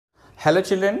Hello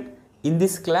children, in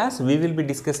this class we will be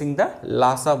discussing the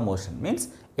laws of motion. Means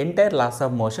entire laws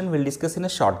of motion we will discuss in a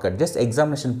shortcut, just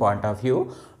examination point of view,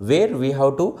 where we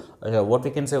have to what we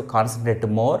can say concentrate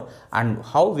more and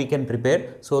how we can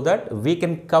prepare so that we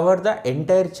can cover the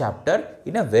entire chapter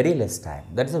in a very less time.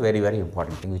 That is a very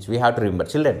important thing which we have to remember.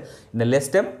 Children, in a less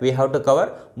time we have to cover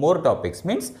more topics.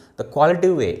 Means the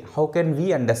qualitative way, how can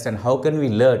we understand, how can we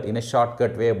learn in a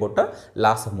shortcut way about the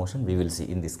laws of motion we will see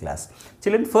in this class.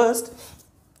 Children, first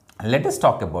let us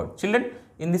talk about, children,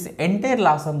 in this entire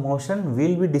laws of motion we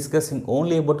will be discussing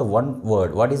only about one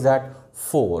word. What is that?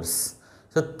 Force.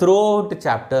 So throughout the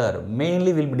chapter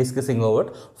mainly we will be discussing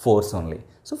about force only.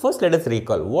 So first let us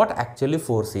recall what actually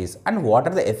force is and what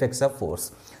are the effects of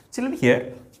force. Children,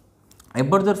 here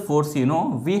about the force,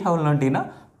 we have learnt in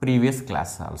a previous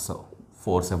class also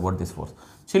force, about this force.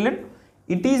 Children,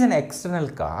 it is an external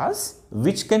cause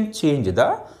which can change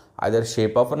the either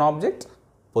shape of an object,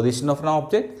 position of an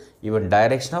object, even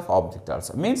direction of object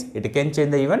also. Means it can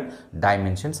change the even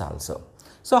dimensions also.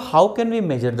 So how can we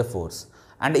measure the force?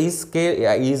 And is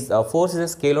force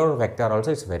is a scalar or vector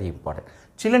also? It's very important.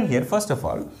 Children, here first of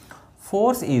all,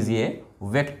 force is a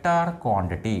vector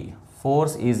quantity.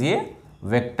 Force is a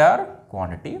vector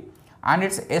quantity and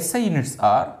its SI units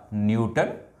are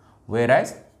Newton,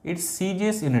 whereas its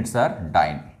CGS units are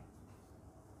dyne.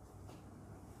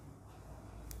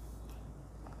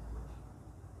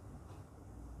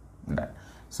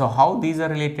 So how these are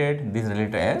related? These are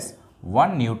related as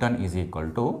 1 Newton is equal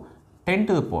to 10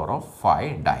 to the power of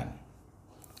 5 dyne.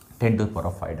 10 to the power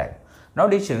of 5 dyne. Now,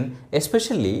 dear children,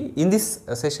 especially in this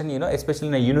session, especially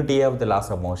in a unity of the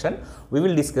laws of motion, we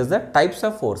will discuss the types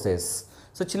of forces.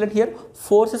 So, children, here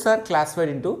forces are classified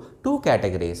into two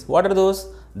categories. What are those?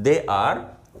 They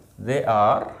are,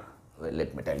 well,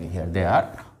 let me tell you here, they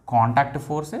are contact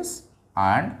forces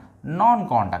and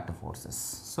non-contact forces.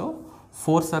 So,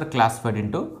 forces are classified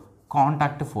into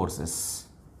contact forces,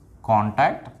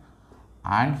 contact,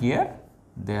 and here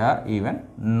they are even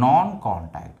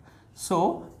non-contact.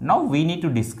 So now we need to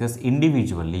discuss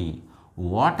individually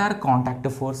what are contact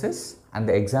forces and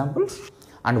the examples,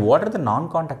 and what are the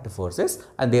non-contact forces,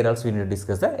 and there also we need to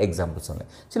discuss the examples only.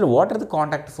 So what are the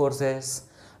contact forces?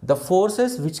 The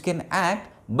forces which can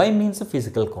act by means of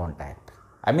physical contact.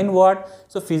 I mean what?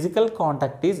 So physical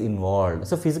contact is involved.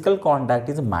 So physical contact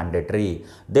is mandatory.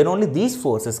 Then only these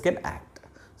forces can act.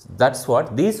 So that's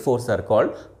what these forces are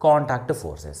called, contact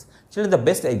forces. Children, the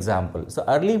best example. So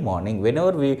early morning,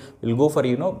 whenever we will go for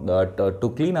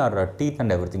to clean our teeth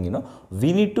and everything,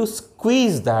 we need to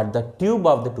squeeze the tube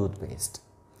of the toothpaste.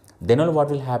 Then only what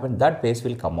will happen? That paste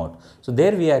will come out. So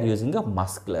there we are using a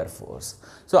muscular force.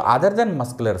 So other than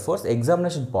muscular force,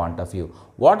 examination point of view,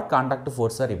 what contact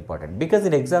forces are important? Because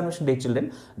in examination day,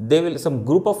 children, some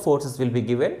group of forces will be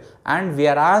given and we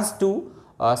are asked to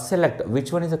select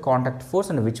which one is a contact force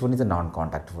and which one is a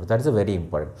non-contact force. That is a very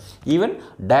important. Even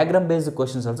diagram based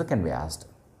questions also can be asked.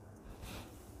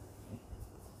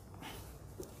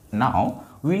 Now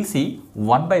we will see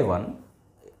one by one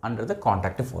under the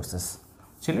contact forces.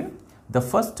 Children, the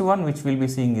first one which we will be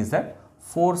seeing is that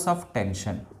force of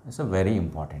tension. It's a very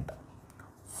important.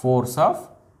 Force of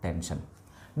tension.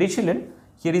 Dear children,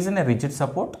 here is a rigid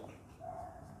support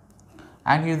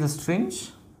and here is the string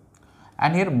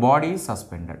and here body is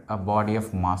suspended. A body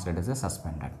of mass, let us say,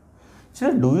 suspended.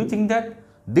 Children, do you think that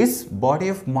this body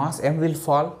of mass M will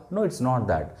fall? No, it's not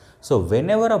that. So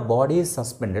whenever a body is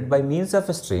suspended by means of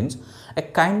a string, a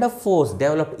kind of force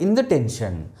developed in the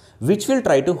tension which will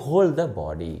try to hold the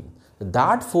body.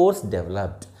 That force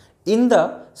developed in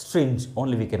the string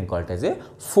only we can call it as a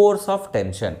force of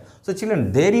tension. So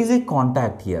children, there is a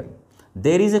contact here.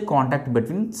 There is a contact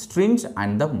between string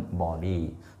and the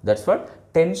body. That's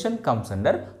what tension comes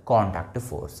under contact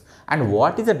force. And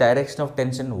what is the direction of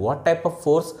tension? What type of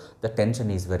force? The tension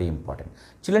is very important.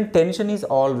 Children, tension is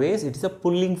always, it is a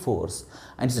pulling force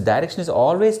and its direction is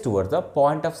always towards the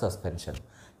point of suspension.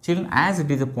 Children, as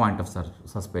it is a point of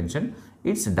suspension,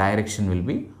 its direction will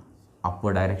be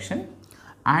upward direction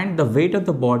and the weight of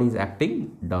the body is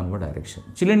acting downward direction.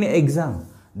 Children, in exam,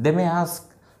 they may ask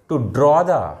to draw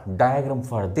the diagram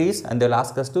for this and they will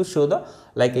ask us to show the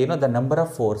the number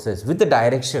of forces with the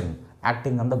direction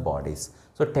acting on the bodies.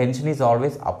 So tension is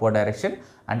always upward direction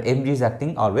and mg is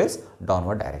acting always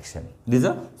downward direction. This is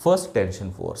the first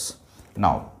tension force.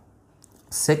 Now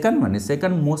second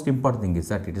most important thing is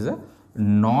that it is a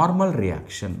normal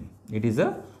reaction. It is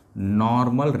a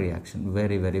normal reaction.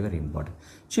 Very important.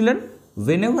 Children,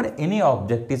 whenever any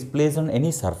object is placed on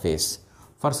any surface,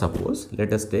 for suppose,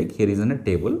 let us take, here is a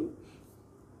table.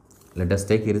 Let us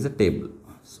take, here is a table.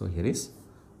 So here is,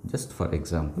 just for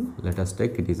example, let us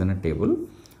take, it is on a table.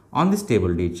 On this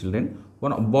table, dear children,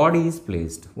 one body is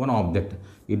placed, one object.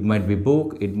 It might be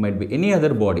book, it might be any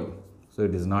other body. So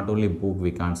it is not only book,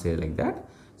 we can't say like that.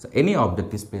 So any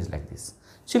object is placed like this.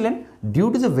 Children,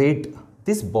 due to the weight,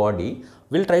 this body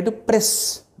will try to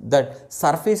press that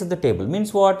surface of the table.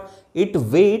 Means what? Its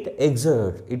weight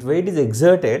is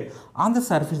exerted on the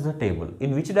surface of the table.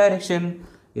 In which direction?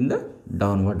 In the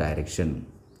downward direction.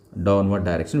 Downward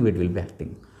direction weight will be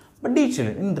acting. But dear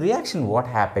children, in reaction what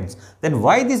happens? Then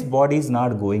why this body is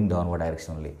not going downward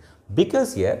direction only?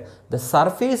 Because here the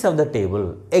surface of the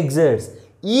table exerts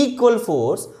equal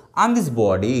force on this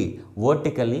body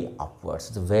vertically upwards.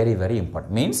 It's very, very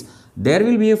important. Means there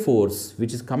will be a force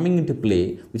which is coming into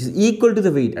play which is equal to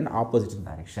the weight and opposite in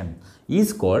direction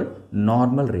is called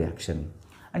normal reaction.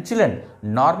 And children,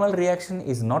 normal reaction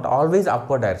is not always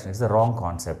upward direction. It's the wrong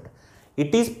concept.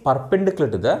 It is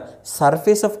perpendicular to the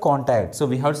surface of contact. So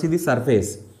we have to see the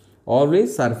surface.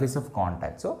 Always surface of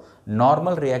contact. So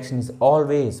normal reaction is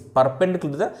always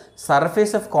perpendicular to the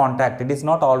surface of contact. It is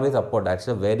not always upward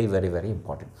direction. Very, very, very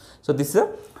important. So this is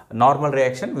a normal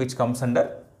reaction which comes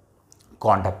under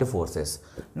contact forces.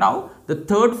 Now the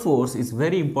third force is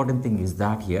very important thing is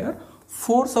that here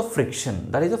force of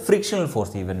friction. That is a frictional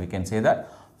force, even we can say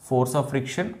that force of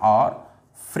friction or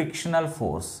frictional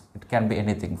force. It can be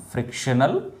anything.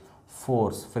 Frictional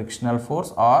force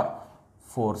or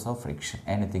force of friction.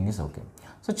 Anything is okay.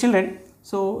 So children,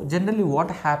 so generally what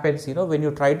happens, when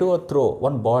you try to throw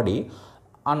one body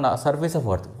on the surface of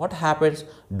earth, what happens?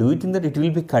 Do you think that it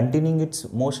will be continuing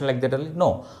its motion like that only?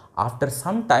 No. After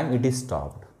some time it is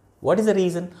stopped. What is the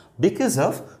reason? Because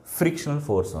of frictional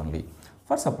force only.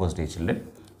 For suppose, dear children,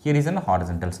 here is a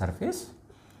horizontal surface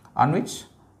on which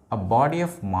a body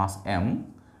of mass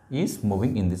m is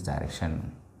moving in this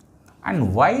direction.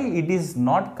 And why it is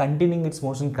not continuing its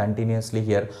motion continuously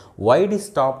here? Why it is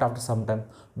stopped after some time?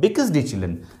 Because, dear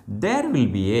children, there will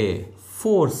be a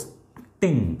force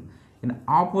acting in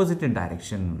opposite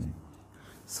direction.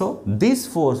 So this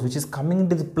force which is coming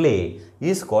into the play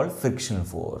is called frictional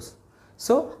force.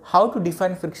 So how to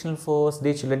define frictional force,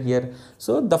 dear children, here?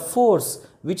 So the force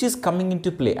which is coming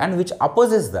into play and which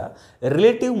opposes the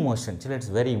relative motion. Children, it's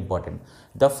very important.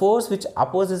 The force which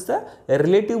opposes the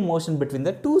relative motion between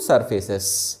the two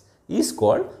surfaces is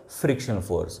called frictional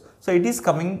force. So it is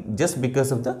coming just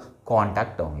because of the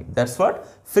contact only. That's what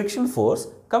frictional force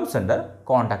comes under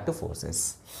contact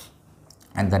forces.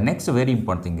 And the next very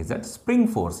important thing is that spring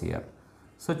force here.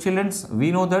 So children,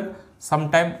 we know that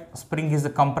sometime spring is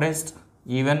compressed,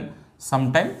 even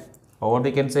sometime, or what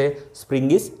we can say,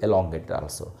 spring is elongated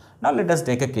also. Now let us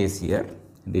take a case here,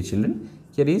 dear children.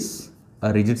 Here is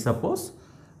a rigid suppose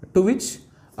to which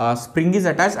spring is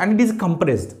attached and it is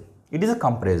compressed. It is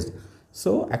compressed.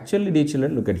 So actually, dear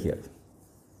children, look at here.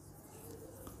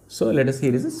 So let us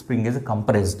here is a spring is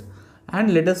compressed,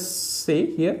 and let us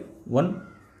say here one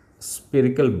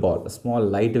spherical ball, a small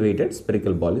light-weighted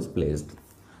spherical ball is placed.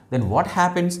 Then what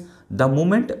happens? The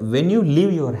moment when you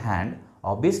leave your hand,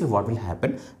 obviously what will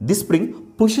happen? This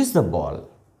spring pushes the ball.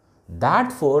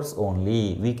 That force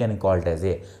only we can call it as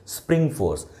a spring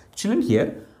force. Children,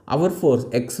 here our force,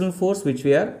 external force which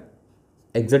we are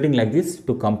exerting like this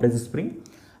to compress the spring,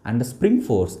 and the spring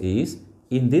force is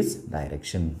in this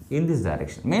direction. In this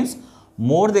direction means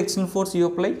more the external force you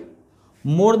apply,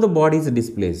 more the body is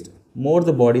displaced. More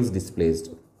the body is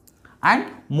displaced and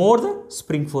more the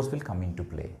spring force will come into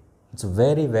play. It's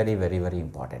very, very, very, very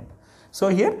important. So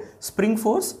here spring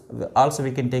force also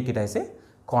we can take it as a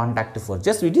contact force.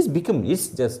 Just it is it's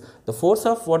just the force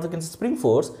of what we can say spring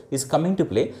force is coming to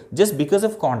play just because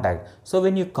of contact. So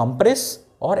when you compress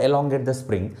or elongate the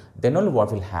spring, then only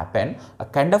what will happen? A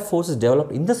kind of force is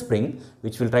developed in the spring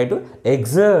which will try to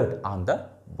exert on the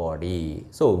body.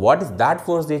 So what is that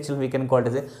force, dear children? We can call it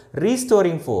as a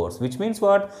restoring force, which means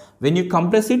what? When you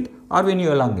compress it or when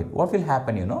you elongate, what will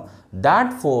happen?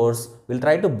 That force will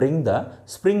try to bring the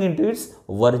spring into its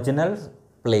original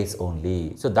place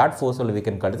only. So that force only we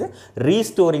can call it as a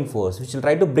restoring force, which will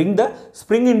try to bring the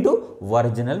spring into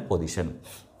original position.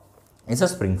 It's a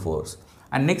spring force.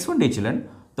 And next one, dear children,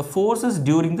 the forces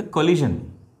during the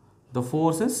collision. The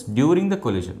forces during the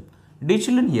collision. Dear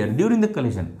children, here during the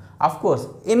collision, of course,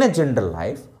 in a general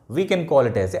life, we can call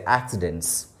it as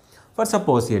accidents. For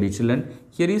suppose here, dear children,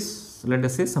 here is, let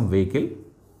us say, some vehicle.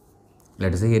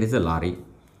 Let us say here is a lorry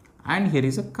and here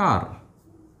is a car.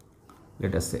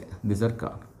 Let us say these are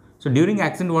car. So during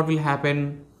accident, what will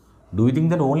happen? Do you think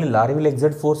that only lorry will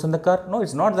exert force on the car? No,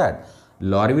 it's not that.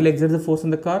 Lorry will exert the force on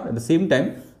the car. At the same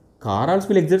time, car also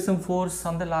will exert some force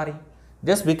on the lorry.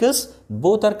 Just because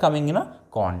both are coming in a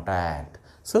contact.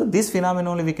 So this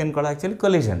phenomenon only we can call actually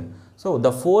collision. So,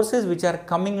 the forces which are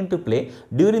coming into play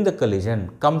during the collision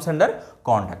comes under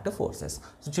contact forces.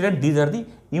 So, children, these are the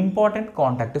important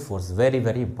contact forces, very,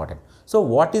 very important. So,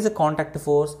 what is a contact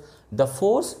force? The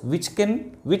force which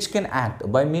can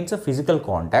act by means of physical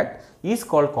contact is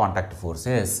called contact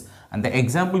forces. And the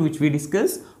example which we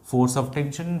discussed, force of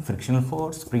tension, frictional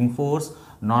force, spring force,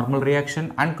 normal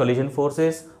reaction and collision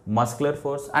forces, muscular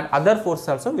force and other forces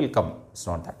also will come. It's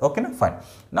not that. Okay, now fine.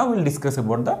 Now we will discuss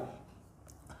about the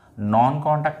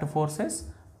non-contact forces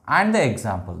and the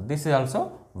example. This is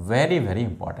also very, very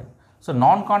important. So,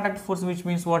 non-contact force, which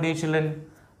means what, children?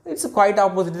 It's quite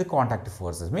opposite to the contact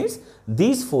forces. Means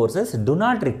these forces do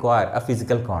not require a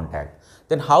physical contact.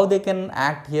 Then how they can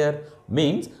act here?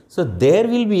 Means, so there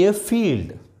will be a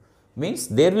field. Means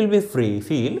there will be free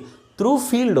field. Through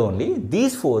field only,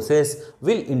 these forces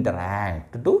will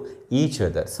interact to each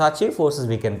other. Such a forces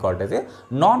we can call it as a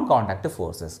non-contact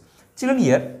forces. Children,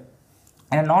 here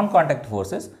in a non-contact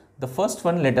forces, the first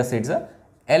one, let us say, it's a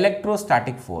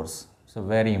electrostatic force. So,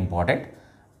 very important.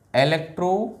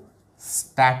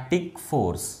 Electrostatic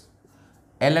force.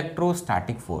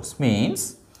 Electrostatic force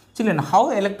means, children,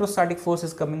 how electrostatic force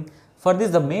is coming? For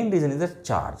this, the main reason is the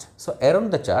charge. So,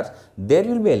 around the charge, there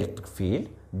will be electric field.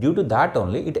 Due to that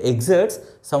only, it exerts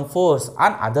some force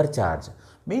on other charge.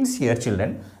 Means here,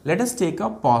 children, let us take a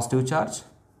positive charge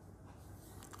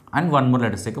and one more,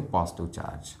 let us take a positive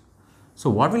charge. So,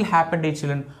 what will happen, dear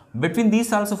children? Between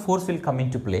these also force will come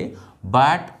into play,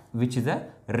 but which is a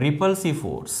repulsive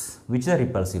force. Which is a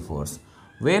repulsive force.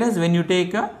 Whereas, when you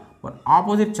take one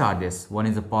opposite charges, one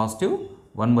is a positive,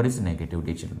 one more is negative,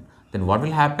 dear children. Then what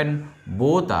will happen?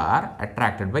 Both are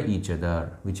attracted by each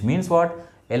other. Which means what?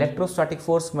 Electrostatic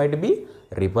force might be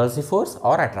repulsive force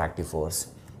or attractive force.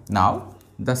 Now,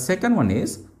 the second one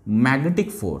is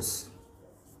magnetic force.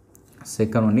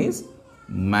 Second one is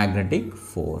magnetic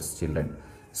force, children.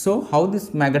 So, how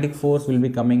this magnetic force will be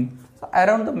coming? So,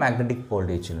 around the magnetic pole,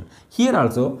 dear children. Here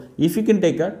also, if you can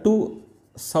take a two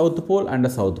south pole and a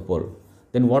south pole,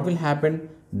 then what will happen?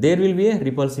 There will be a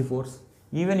repulsive force.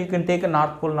 Even you can take a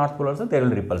north pole also, there will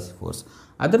be repulsive force.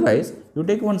 Otherwise, you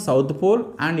take one south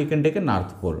pole and you can take a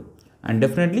north pole, and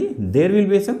definitely there will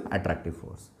be some attractive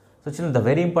force. So, children, the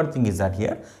very important thing is that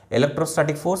here,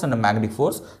 electrostatic force and a magnetic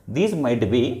force, these might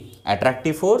be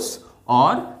attractive force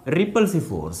or repulsive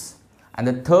force. And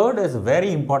the third is a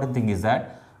very important thing is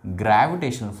that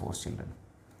gravitational force, children.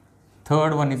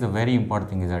 Third one is a very important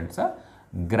thing is that it's a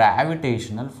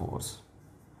gravitational force.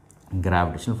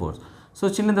 Gravitational force. So,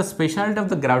 children, the specialty of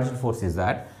the gravitational force is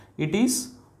that it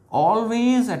is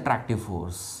always attractive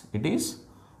force. It is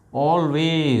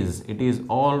always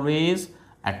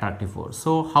attractive force.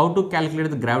 So, how to calculate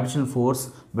the gravitational force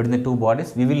between the two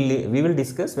bodies? We will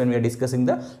discuss when we are discussing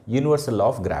the universal law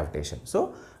of gravitation.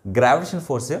 So, gravitational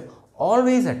force is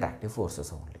always attractive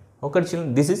forces only. Okay,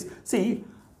 children, this is, see,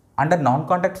 under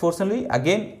non-contact force only,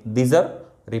 again these are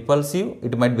repulsive,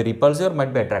 it might be repulsive or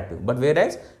might be attractive, but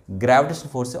whereas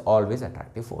gravitational force is always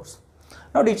attractive force.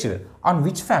 Now, dear children, on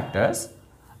which factors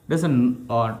does a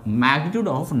magnitude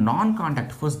of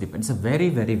non-contact force depends? It's very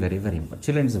important.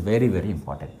 Children, it's very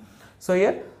important. So,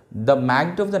 here the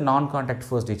magnitude of the non-contact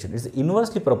force, dear children, is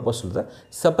inversely proportional to the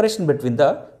separation between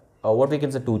the what we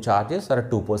can say two charges or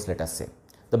two poles, let us say.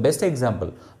 The best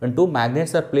example, when two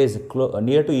magnets are placed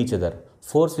near to each other,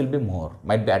 force will be more,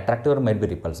 might be attractive or might be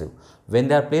repulsive. When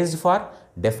they are placed far,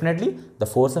 definitely the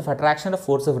force of attraction or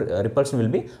force of repulsion will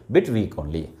be bit weak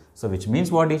only. So, which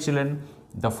means what, dear children?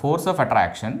 The force of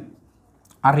attraction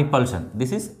or repulsion,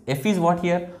 this is F is what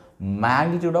here?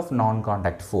 Magnitude of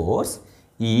non-contact force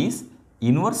is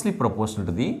inversely proportional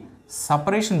to the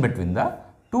separation between the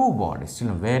two bodies.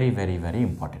 Children, very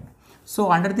important. So,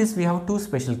 under this we have two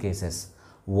special cases.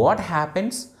 What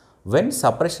happens when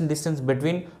separation distance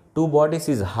between two bodies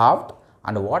is halved,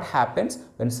 and what happens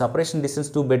when separation distance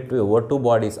between two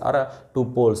bodies or two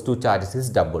poles, two charges is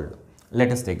doubled?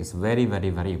 Let us take this, very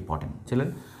important,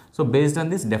 children. So, based on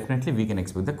this, definitely we can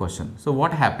expect the question. So,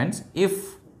 what happens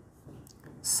if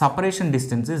separation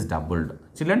distance is doubled?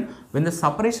 Children, when the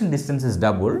separation distance is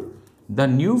doubled, the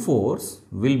new force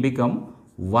will become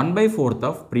 1/4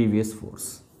 of previous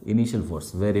force, initial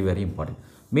force, very important.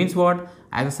 Means what?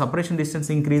 As the separation distance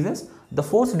increases, the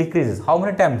force decreases. How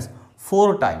many times?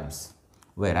 4 times.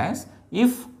 Whereas,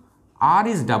 if R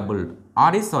is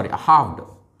halved,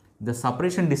 the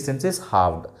separation distance is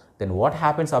halved. Then what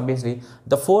happens? Obviously,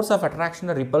 the force of attraction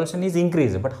or repulsion is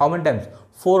increased. But how many times?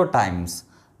 4 times.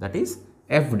 That is,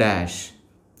 F dash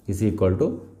is equal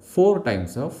to 4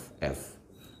 times of F.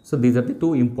 So, these are the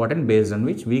two important based on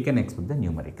which we can expect the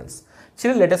numericals.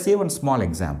 Children, let us see one small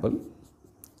example.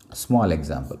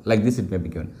 Like this it may be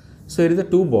given. So here is the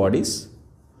two bodies,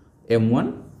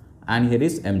 M1 and here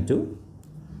is M2.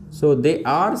 So they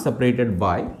are separated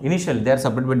by, initially they are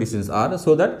separated by distance r,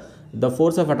 so that the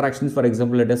force of attraction is, for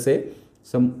example, let us say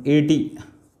some 80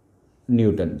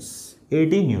 newtons.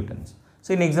 80 newtons.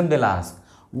 So in exam they will ask,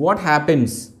 what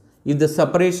happens if the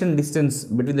separation distance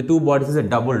between the two bodies is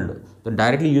doubled? So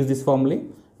directly use this formula,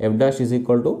 F dash is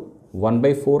equal to 1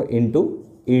 by 4 into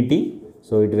 80.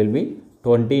 So it will be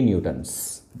 20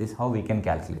 newtons. This is how we can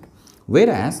calculate.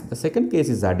 Whereas the second case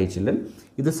is that, children,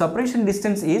 if the separation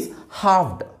distance is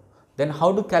halved, then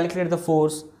how to calculate the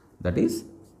force? That is,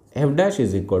 F dash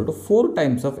is equal to 4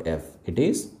 times of F. It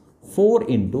is 4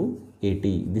 into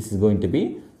 80. This is going to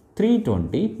be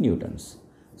 320 newtons.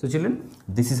 So children,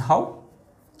 this is how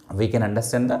we can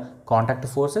understand the contact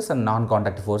forces and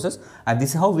non-contact forces, and this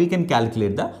is how we can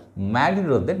calculate the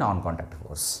magnitude of the non-contact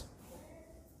force.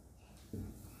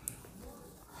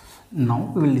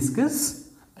 Now we will discuss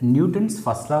Newton's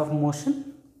first law of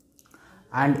motion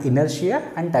and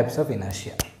inertia and types of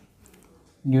inertia.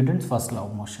 Newton's first law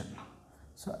of motion.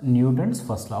 So Newton's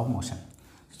first law of motion.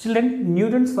 Children,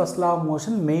 Newton's first law of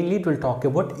motion mainly it will talk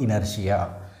about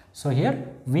inertia. So here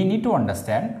we need to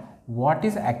understand what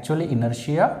is actually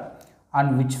inertia,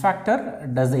 on which factor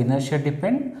does the inertia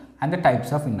depend, and the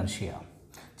types of inertia.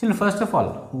 Children, first of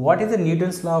all, what is the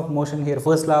Newton's law of motion here?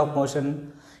 First law of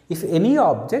motion, if any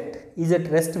object is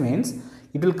at rest means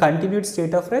it will continue its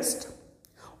state of rest,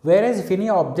 whereas if any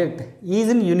object is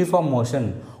in uniform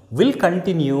motion will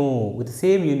continue with the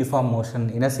same uniform motion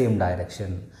in a same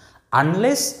direction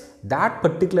unless that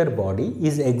particular body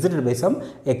is exerted by some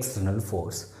external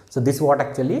force. So this is what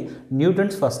actually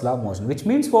Newton's first law of motion, which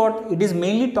means what? It is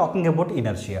mainly talking about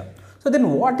inertia. So then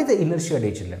what is the inertia,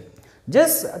 dear children?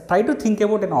 Just try to think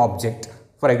about an object.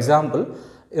 For example,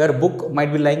 your book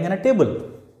might be lying on a table.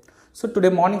 So today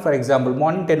morning, for example,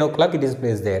 morning 10 o'clock it is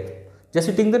placed there. Just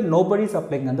you think that nobody is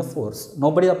applying on the force.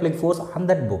 Nobody is applying force on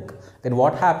that book. Then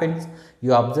what happens?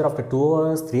 You observe after 2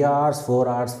 hours, 3 hours, 4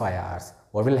 hours, 5 hours.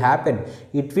 What will happen?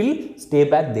 It will stay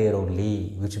back there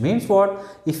only, which means what?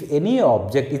 If any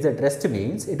object is at rest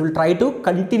means it will try to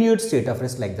continue its state of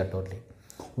rest like that only.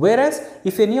 Whereas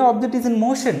if any object is in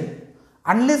motion,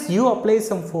 unless you apply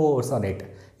some force on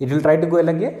it, it will try to go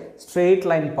along a straight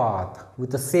line path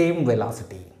with the same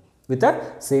velocity.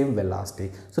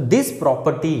 So this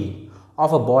property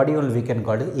of a body only we can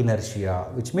call it inertia,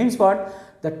 which means what?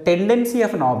 The tendency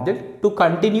of an object to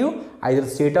continue either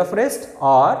state of rest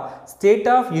or state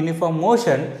of uniform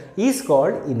motion is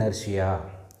called inertia.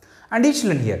 And dear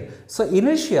children here, so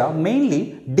inertia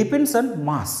mainly depends on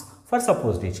mass. For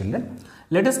suppose, dear children,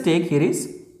 let us take here is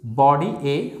body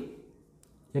A,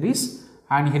 here is,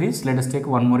 and here is, let us take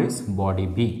one more is body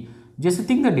B. Just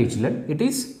think that, dear children, it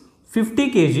is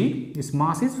 50 kg, its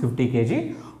mass is 50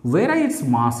 kg, whereas its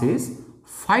mass is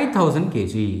 5000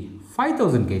 kg,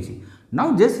 5000 kg.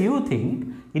 Now just you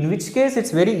think in which case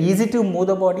it's very easy to move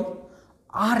the body,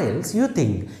 or else you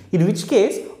think in which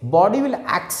case body will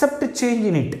accept a change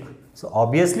in it. So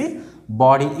obviously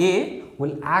body A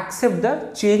will accept the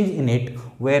change in it,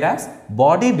 whereas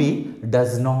body B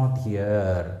does not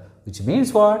here, which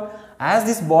means what? As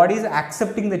this body is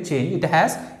accepting the change, it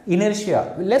has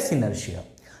inertia, less inertia.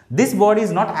 This body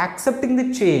is not accepting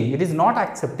the change, it is not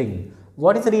accepting.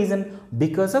 What is the reason?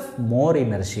 Because of more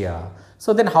inertia.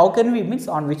 So then how can we, means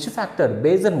on which factor,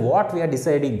 based on what we are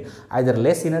deciding, either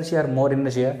less inertia or more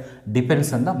inertia,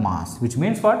 depends on the mass, which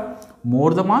means what?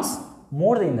 More the mass,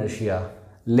 more the inertia,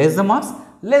 less the mass,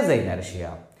 less the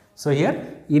inertia. So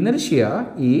here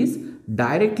inertia is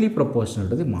directly proportional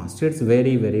to the mass. So it's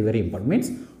very important.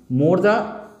 Means more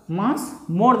the mass,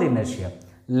 more the inertia,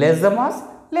 less the mass,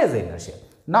 less the inertia.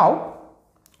 Now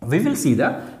we will see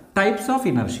the types of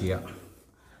inertia.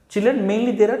 Children,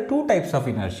 mainly there are two types of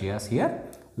inertias here.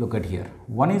 Look at here.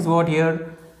 One is what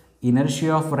here?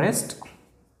 Inertia of rest.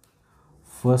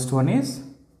 First one is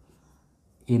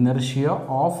inertia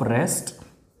of rest.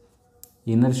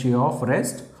 Inertia of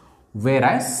rest.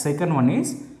 Whereas second one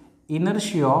is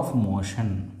inertia of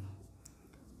motion.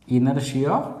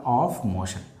 Inertia of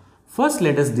motion. First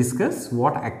let us discuss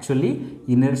what actually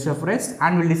inertia of rest,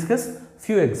 and we will discuss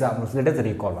few examples. Let us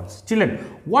recall once. Children,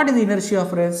 what is inertia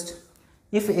of rest?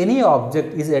 If any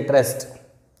object is at rest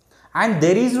and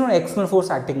there is no external force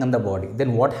acting on the body,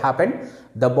 then what happened?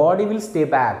 The body will stay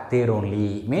back there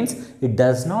only, means it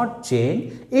does not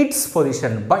change its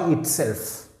position by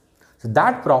itself. So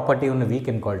that property only we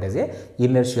can call it as a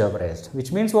inertia of rest,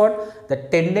 which means what? The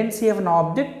tendency of an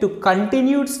object to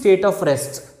continue its state of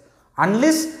rest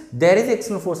unless there is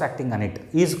external force acting on it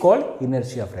is called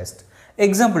inertia of rest.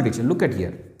 Example, teacher, look at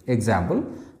here. Example,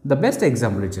 the best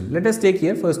example, teacher. Let us take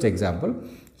here first example.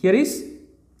 here is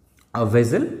a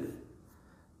vessel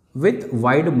with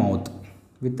wide mouth,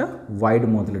 let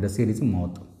us say it is a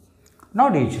mouth. Now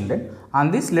dear children,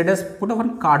 on this let us put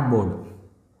one cardboard.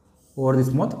 Over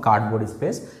this mouth, cardboard is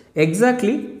placed.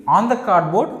 Exactly on the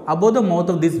cardboard, above the mouth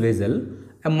of this vessel,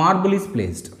 a marble is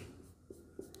placed.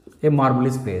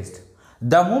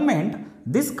 The moment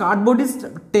this cardboard is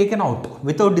taken out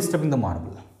without disturbing the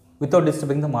marble,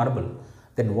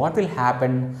 then what will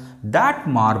happen? That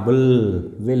marble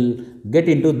will get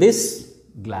into this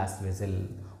glass vessel.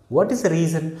 What is the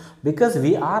reason? Because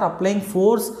we are applying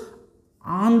force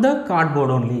on the cardboard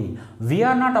only. We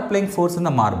are not applying force on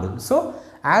the marble. So,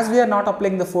 as we are not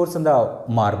applying the force on the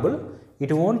marble,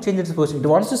 it won't change its position. It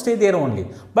wants to stay there only.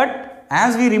 But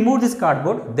as we remove this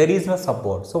cardboard, there is no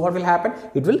support. So, what will happen?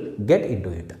 It will get into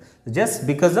it. Just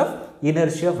because of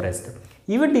inertia of rest.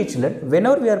 Even children,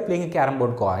 whenever we are playing carrom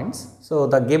board coins, so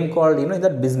the game called, in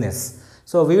that business.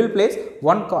 So, we will place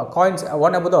one coins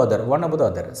one above the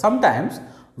other. Sometimes,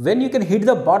 when you can hit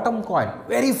the bottom coin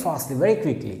very fastly, very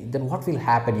quickly, then what will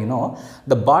happen,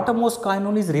 the bottommost coin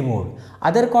only is removed.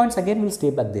 Other coins again will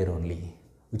stay back there only.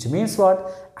 Which means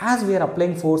what? As we are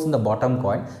applying force on the bottom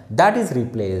coin, that is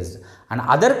replaced. And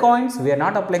other coins, we are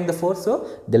not applying the force, so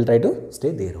they will try to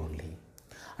stay there only.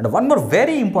 And one more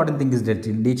very important thing is that,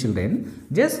 dear children,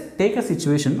 just take a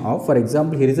situation of, for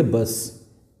example, here is a bus.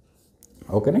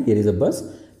 Okay, here is a bus.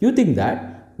 You think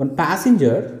that one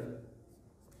passenger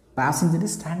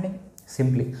is standing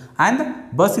simply and the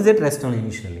bus is at rest only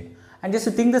initially. And just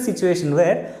to think the situation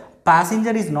where passenger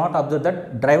is not observed,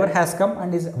 that driver has come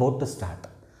and is about to start.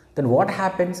 Then what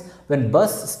happens when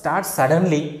bus starts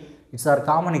suddenly? It's our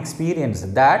common experience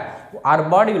that our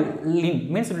body will limp,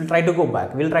 means it will try to go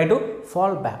back, we will try to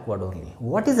fall backward only.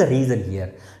 What is the reason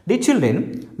here? Dear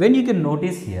children, when you can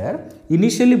notice here,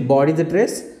 initially body is at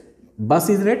rest, bus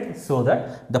is at rest, so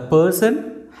that the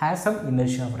person has some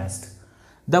inertia of rest.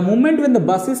 The moment when the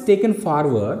bus is taken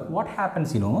forward, what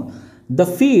happens, the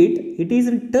feet, it is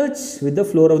in touch with the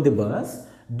floor of the bus.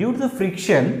 Due to the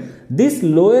friction, this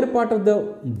lower part of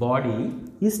the body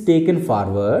is taken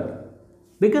forward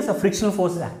because a frictional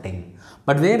force is acting.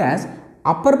 But whereas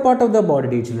upper part of the body,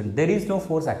 dear children, there is no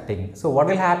force acting. So what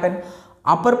will happen?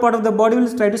 Upper part of the body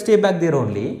will try to stay back there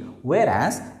only,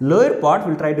 whereas lower part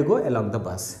will try to go along the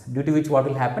bus. Due to which what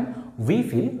will happen?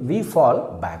 We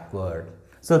fall backward.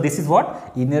 So this is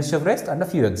what? Inertia of rest and a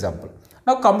few examples.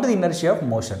 Now come to the inertia of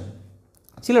motion.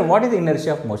 Children, what is the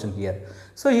inertia of motion here?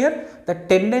 So here the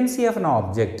tendency of an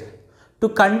object to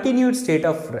continue its state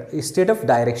of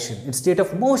direction, its state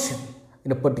of motion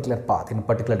in a particular path, in a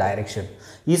particular direction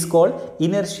is called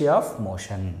inertia of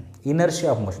motion. Inertia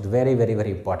of motion is very, very,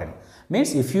 very important.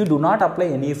 Means if you do not apply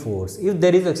any force, if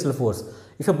there is external force,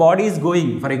 if a body is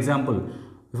going, for example,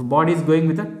 if a body is going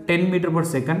with a 10 meter per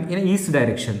second in a east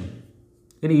direction,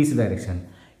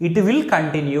 it will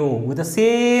continue with the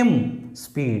same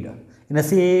speed in the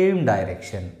same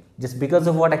direction, just because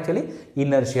of what actually?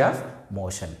 Inertia of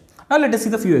motion. Now let us see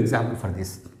the few examples for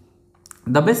this.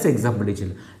 The best example,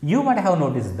 you might have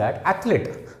noticed that athlete,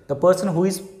 the person who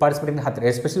is participating in athlete,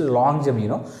 especially long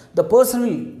jump, the person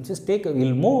will just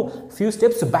will move few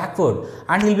steps backward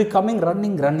and he will be coming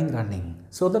running.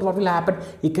 So that what will happen?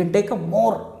 He can take a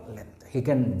more length, he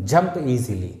can jump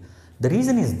easily. The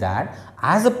reason is that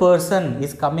as a person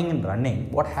is coming and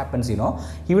running, what happens,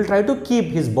 he will try to keep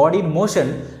his body in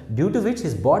motion, due to which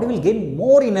his body will gain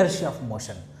more inertia of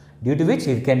motion, due to which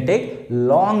he can take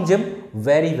long jump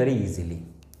very, very easily.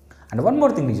 And one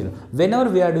more thing, whenever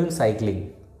we are doing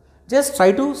cycling, just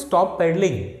try to stop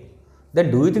pedaling. Then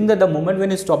do you think that the moment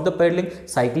when you stop the pedaling,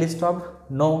 cycle is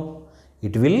stopped? No,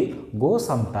 it will go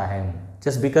some time,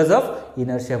 just because of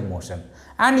inertia of motion.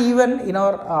 And even in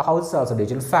our house also,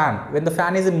 fan, when the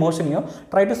fan is in motion,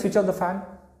 try to switch off the fan.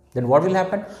 Then what will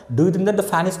happen? Do you think that the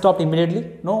fan is stopped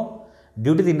immediately? No.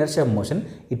 Due to the inertia of motion,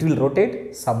 it will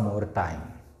rotate some more time.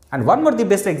 And one more, the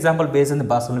best example based on the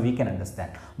bus only we can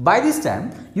understand. By this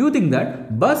time, you think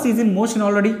that bus is in motion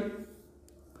already.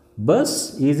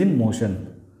 Bus is in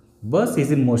motion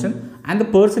and the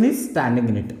person is standing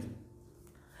in it.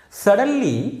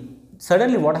 Suddenly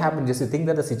what happens? Just you think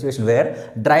that the situation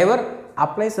where driver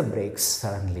applies the brakes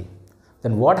suddenly,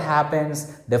 then what happens?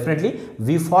 Definitely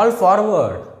we fall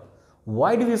forward.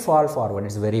 Why do we fall forward?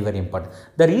 It's very, very important.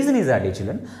 The reason is that,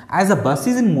 children, as the bus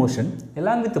is in motion,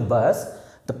 along with the bus,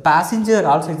 the passenger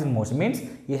also is in motion, means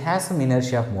he has some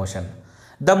inertia of motion.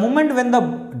 The moment when the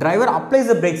driver applies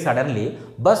the brake suddenly,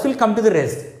 bus will come to the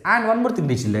rest. And one more thing,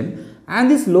 children, and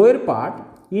this lower part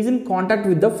is in contact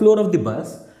with the floor of the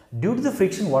bus. Due to the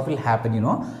friction, what will happen,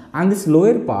 and this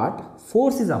lower part,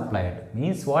 force is applied.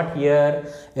 Means what here?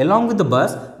 Along with the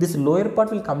bus, this lower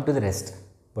part will come to the rest.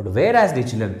 But whereas, dear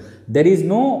children, there is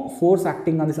no force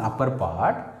acting on this upper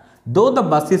part. Though the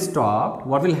bus is stopped,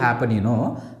 what will happen,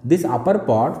 this upper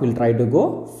part will try to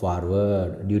go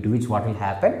forward, due to which what will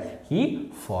happen?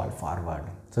 He fall forward.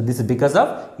 So, this is because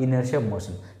of inertia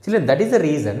motion. Children, that is the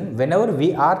reason whenever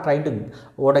we are trying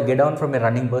to get down from a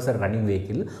running bus or running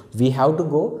vehicle, we have to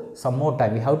go some more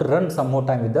time, we have to run some more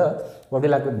time with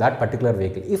that particular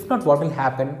vehicle. If not, what will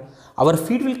happen? Our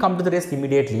feet will come to the rest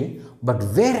immediately, but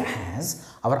whereas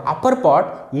our upper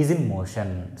part is in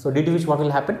motion. So, due to which what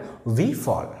will happen? We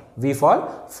fall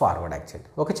forward actually.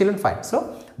 Okay children, fine.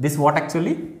 So, this what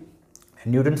actually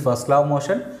Newton's first law of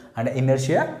motion and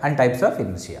inertia and types of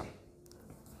inertia.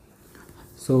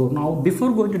 So, now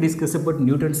before going to discuss about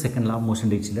Newton's second law of motion,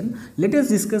 dear children, let us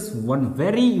discuss one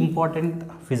very important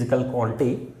physical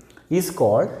quantity is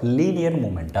called linear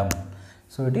momentum.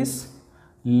 So, it is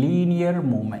linear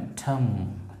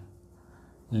momentum.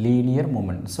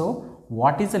 So,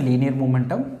 what is a linear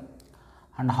momentum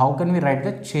and how can we write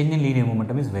the change in linear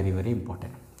momentum is very, very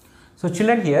important. So,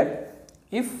 children, here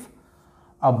if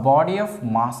a body of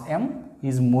mass m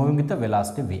is moving with the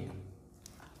velocity v,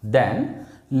 then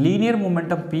linear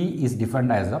momentum p is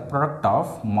defined as the product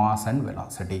of mass and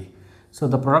velocity. So,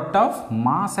 the product of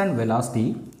mass and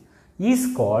velocity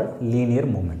is called linear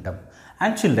momentum.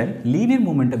 And children, linear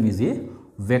momentum is a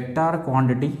vector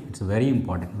quantity. It's very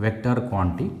important, vector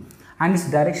quantity, and its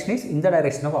direction is in the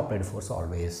direction of applied force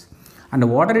always. And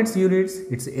what are its units?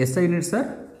 Its SI units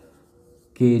are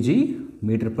kg,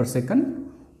 meter per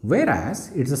second,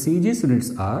 whereas its CGS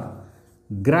units are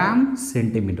gram,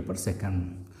 centimeter per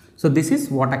second. So, this is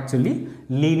what actually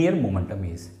linear momentum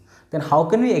is. Then how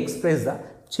can we express the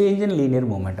change in linear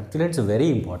momentum? Children, it's very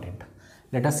important.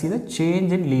 Let us see the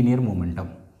change in linear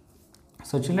momentum.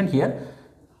 So, children, here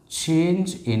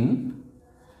change in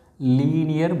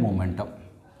linear momentum.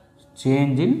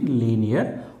 Change in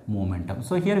linear momentum.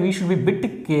 So, here we should be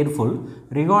bit careful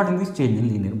regarding this change in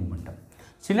linear momentum.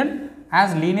 Children,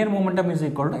 as linear momentum is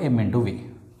equal to m into v.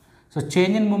 So,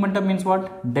 change in momentum means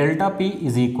what? Delta p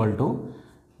is equal to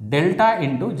delta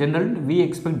into, generally we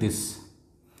expect this.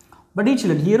 But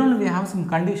children, here only we have some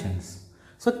conditions.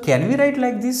 So, can we write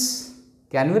like this?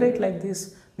 Can we write like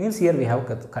this? Means here we have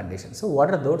conditions. So,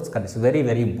 what are those conditions? Very,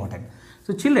 very important.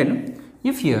 So, children,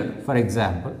 if here, for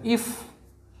example, if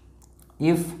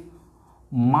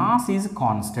mass is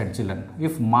constant, children,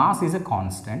 if mass is a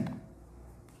constant,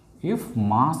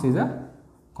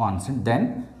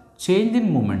 then change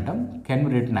in momentum can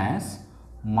be written as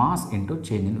mass into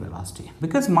change in velocity,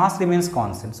 because mass remains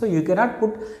constant. So, you cannot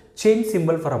put change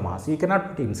symbol for a mass, you cannot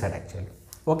put inside actually.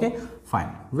 Okay, fine.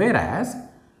 Whereas,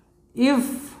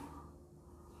 if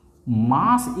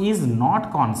mass is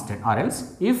not constant, or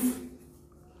else if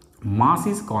mass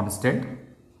is constant,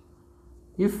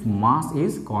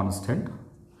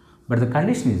 but the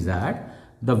condition is that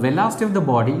the velocity of the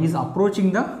body is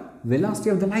approaching the velocity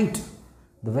of the light.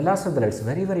 The velocity of the light is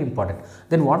very, very important.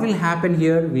 Then what will happen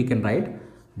here? We can write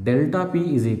delta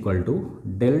p is equal to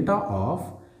delta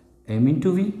of m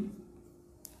into v.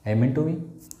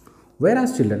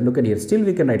 Whereas, children, look at here, still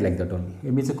we can write like that only.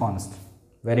 M is a constant.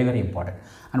 Very, very important.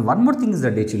 And one more thing is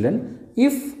that, dear children,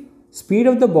 if speed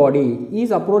of the body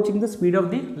is approaching the speed of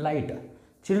the light,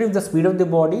 children, if the speed of the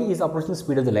body is approaching the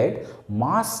speed of the light,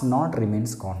 mass not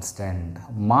remains constant.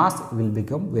 Mass will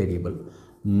become variable.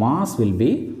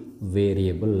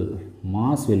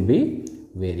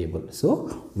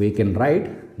 So, we can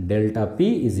write delta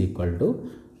p is equal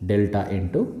to delta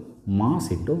into mass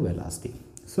into velocity.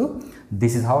 So,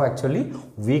 this is how actually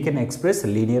we can express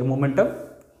linear momentum,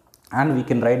 and we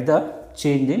can write the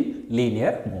change in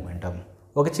linear momentum.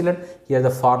 Okay, children, here the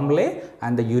formulae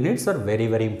and the units are very,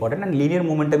 very important, and linear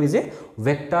momentum is a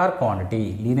vector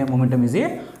quantity.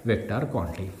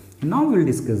 Now, we will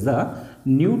discuss the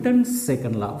Newton's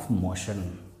second law of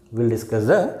motion.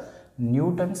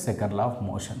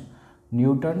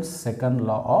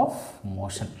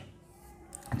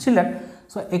 Children,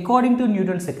 so according to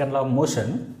Newton's second law of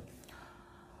motion,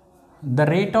 the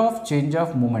rate of change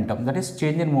of momentum, that is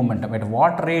change in momentum, at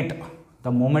what rate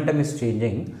the momentum is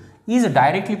changing, is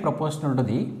directly proportional to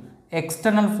the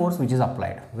external force which is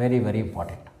applied. Very, very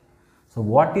important. So,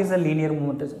 what is a linear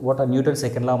momentum? What are Newton's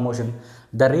second law of motion?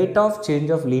 The rate of change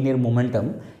of linear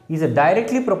momentum is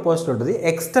directly proportional to the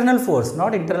external force,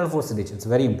 not internal force. It's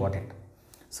very important.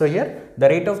 So, here the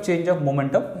rate of change of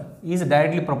momentum is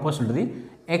directly proportional to the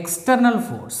external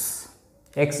force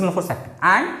acting,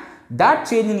 and that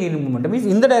change in linear momentum is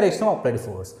in the direction of applied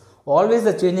force. Always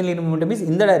the change in linear momentum is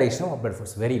in the direction of applied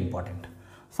force. Very important.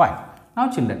 Fine. Now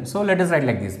children, so let us write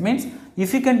like this. Means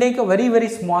if you can take a very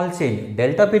small change,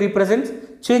 delta P represents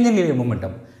change in linear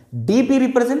momentum. dP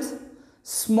represents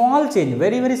small change,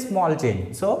 very small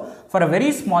change. So for a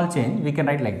very small change, we can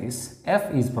write like this.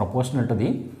 F is proportional to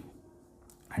the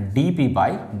dP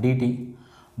by dt.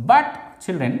 But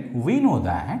children, we know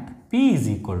that P is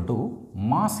equal to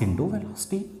mass into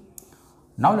velocity.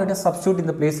 Now let us substitute in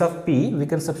the place of P, we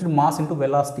can substitute mass into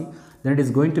velocity. Then it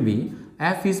is going to be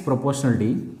F is proportional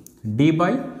to d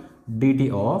by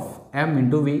dt of m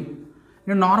into v.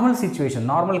 In a normal situation,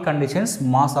 normal conditions,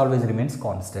 mass always remains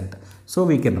constant. So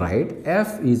we can write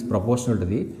F is proportional to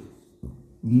the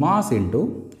mass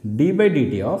into d by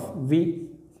dt of v.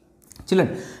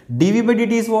 Children, dv by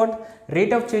dt is what?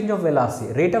 Rate of change of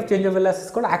velocity. Rate of change of velocity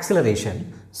is called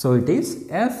acceleration. So it is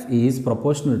F is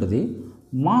proportional to the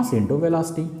mass into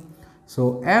velocity.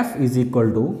 So F is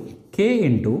equal to k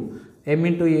into m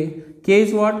into a. K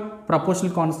is what?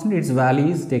 Proportional constant. Its value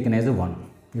is taken as a 1.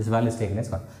 This value is taken as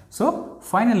 1. So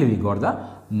finally we got the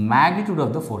magnitude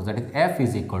of the force, that is F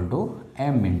is equal to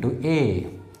m into a.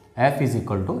 F is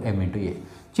equal to m into a.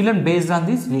 Children, based on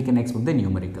this we can expect the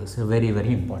numericals. Very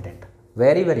important.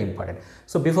 Very important.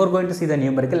 So before going to see the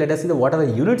numerical, let us see what are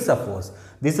the units of force.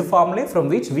 This is a formula from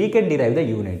which we can derive the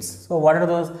units. So what are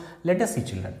those? Let us see,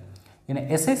 children. In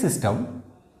a SI system,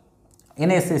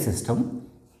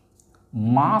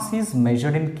 mass is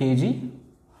measured in kg,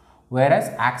 whereas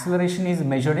acceleration is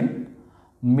measured in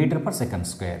meter per second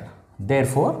square.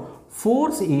 Therefore,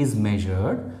 force is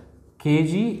measured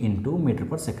kg into meter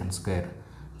per second square.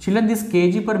 Children, this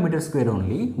kg per meter square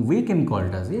only we can call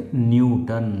it as a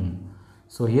Newton.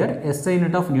 So here SI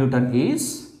unit of Newton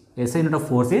is, SI unit of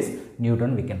force is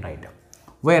Newton, we can write.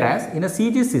 Whereas in a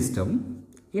CJ system,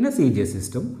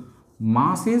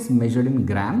 mass is measured in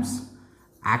grams,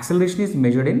 acceleration is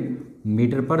measured in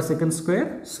meter per second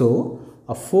square. So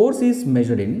a force is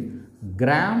measured in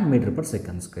gram meter per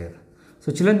second square.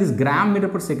 So children, this gram meter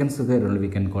per second square only we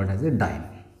can call it as a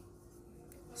dyne.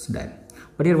 It's dyne.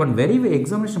 But here one very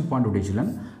examination point of view,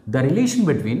 children, the relation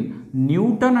between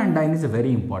Newton and dyne is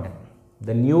very important.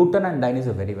 The Newton and dyne is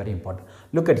very important.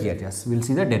 Look at here, just we will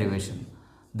see the derivation.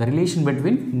 The relation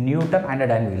between Newton and a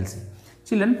dyne we will see.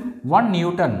 Children, 1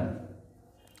 Newton,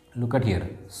 look at here.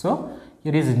 So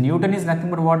here is Newton is nothing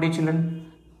but what,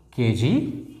 children?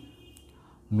 Kg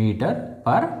meter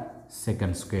per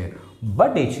second square.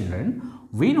 But children,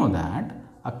 we know that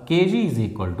a kg is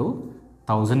equal to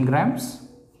 1000 grams.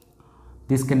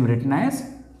 This can be written as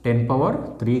 10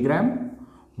 power 3 gram.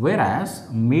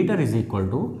 Whereas meter is equal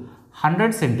to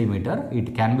 100 centimeter.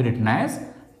 It can be written as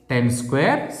 10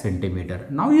 square centimeter.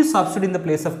 Now you substitute in the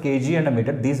place of kg and a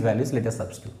meter, these values let us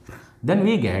substitute. Then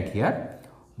we get here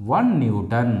 1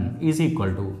 Newton is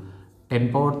equal to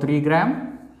 10 power 3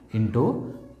 gram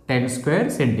into 10 square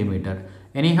centimeter.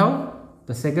 Anyhow,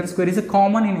 the second square is a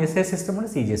common in SI system and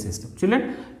CJ system.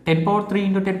 Children, 10 power 3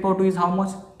 into 10 power 2 is how much?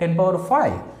 10 power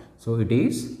 5. So it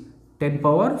is 10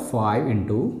 power 5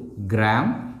 into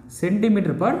gram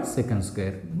centimeter per second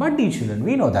square. But children,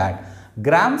 we know that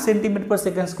gram centimeter per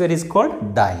second square is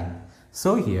called dyne.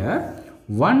 So here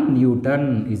 1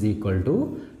 Newton is equal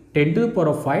to 10 to the power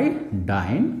of 5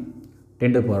 dyne.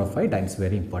 10 to the power of 5 dyne is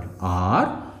very important.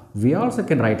 Or we also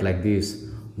can write like this.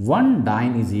 1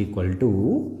 dyne is equal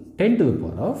to 10 to the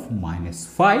power of minus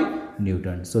 5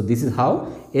 Newton. So this is how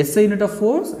SI unit of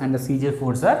force and the CJ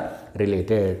force are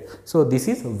related. So this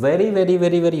is very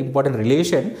important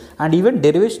relation, and even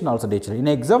derivation also. In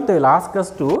exam they will ask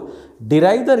us to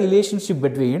derive the relationship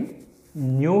between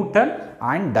Newton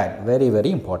and dyne.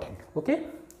 Very important. Okay,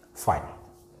 fine.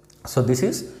 So this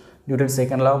is Newton's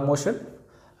second law of motion,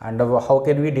 and how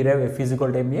can we derive F is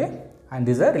equal to ma, and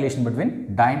this is a relation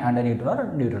between dyne and a Newton,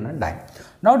 or Newton and dyne.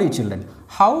 Now dear children,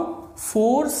 how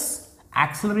force,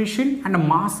 acceleration and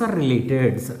mass are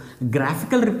related. So,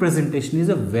 graphical representation is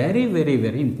a very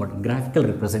important graphical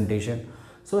representation.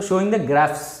 So showing the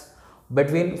graphs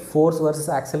between force versus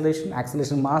acceleration,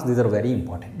 mass, these are very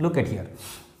important. Look at here.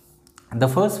 The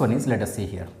first one is, let us see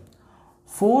here,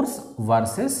 force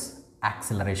versus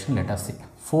acceleration. Let us see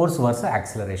force versus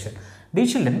acceleration. Dear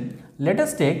children, let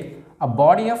us take a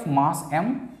body of mass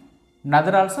m,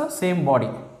 another also same body,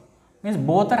 means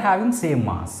both are having same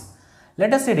mass.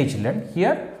 Let us say, dear children,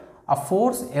 here a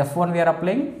force F1 we are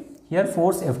applying, here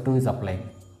force F2 is applying.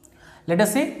 Let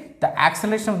us say the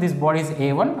acceleration of this body is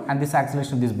A1 and this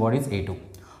acceleration of this body is A2.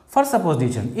 First, suppose, dear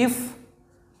children, if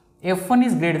F1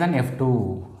 is greater than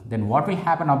F2, then what will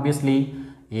happen? Obviously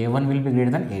A1 will be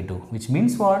greater than A2, which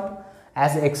means what?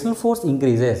 As the external force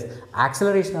increases,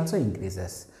 acceleration also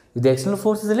increases. If the external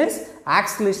force is less,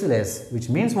 acceleration is less, which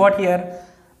means what here?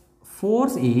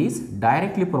 Force is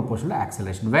directly proportional to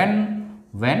acceleration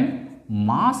when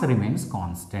mass remains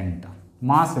constant.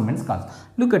 Mass remains constant.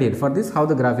 Look at it. For this, how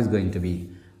the graph is going to be.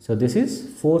 So this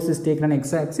is force is taken on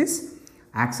x-axis,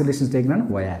 acceleration is taken on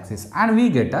y-axis, and we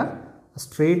get a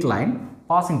straight line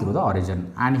passing through the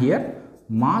origin, and here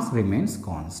mass remains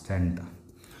constant.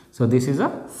 So this is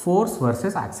a force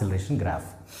versus acceleration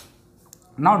graph.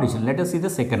 Now let us see the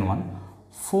second one,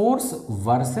 force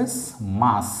versus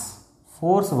mass.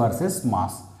 Force versus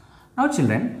mass. Now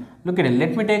children, look at it.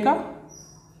 Let me take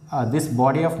this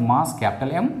body of mass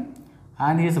capital M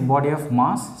and here is a body of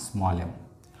mass small m.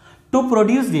 To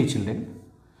produce the children,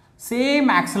 same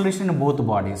acceleration in both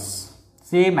bodies,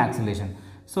 same acceleration.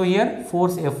 So here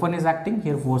force F1 is acting,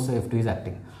 here force F2 is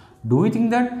acting. Do you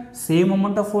think that same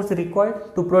amount of force is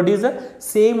required to produce the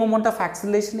same amount of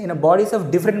acceleration in a bodies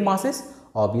of different masses?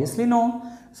 Obviously no.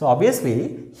 So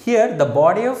obviously here the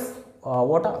body of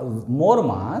more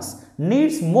mass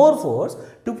needs more force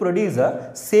to produce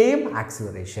the same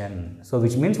acceleration. So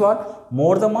which means what?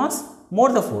 More the mass,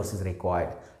 more the force is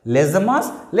required. Less the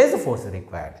mass, less the force is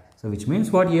required. So which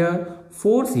means what here?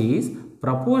 Force is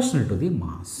proportional to the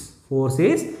mass. Force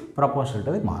is proportional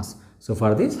to the mass. So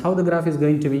for this, how the graph is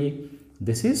going to be?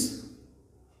 This is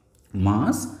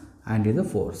mass and is the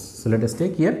force. So let us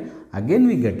take here, again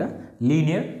we get a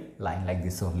linear line like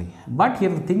this only. But here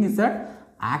the thing is that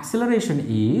acceleration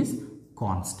is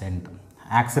constant.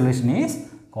 Acceleration is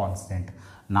constant.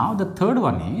 Now the third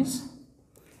one is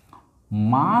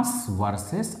mass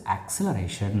versus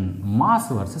acceleration. Mass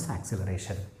versus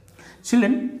acceleration.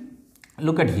 Children,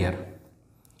 look at here.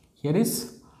 Here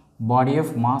is body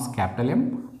of mass capital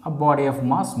M, a body of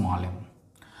mass small m.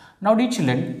 Now dear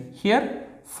children, here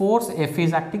force F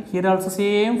is acting, here also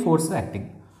same force is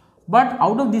acting. But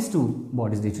out of these two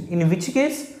bodies, in which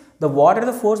case the water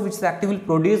the force which is active will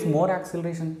produce more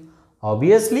acceleration?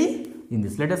 Obviously, in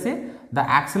this let us say the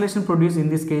acceleration produced in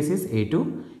this case is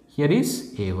A2, here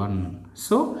is A1.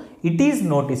 So it is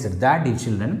noticed that dear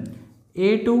children,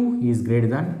 A2 is greater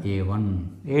than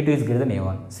A1. A2 is greater than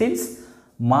A1. Since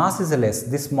mass is less,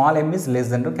 this small m is less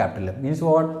than to capital M. Means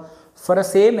what? For a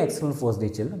same external force, dear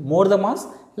children, more the mass,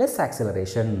 less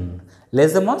acceleration.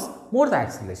 Less the mass, more the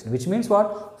acceleration. Which means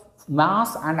what?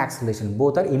 Mass and acceleration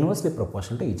both are inversely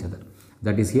proportional to each other.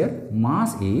 That is here,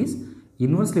 mass is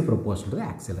inversely proportional to the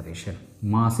acceleration.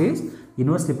 Mass is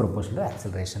inversely proportional to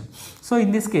acceleration. So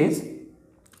in this case,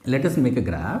 let us make a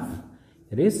graph.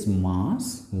 It is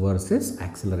mass versus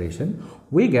acceleration.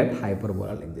 We get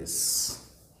hyperbola like this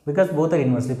because both are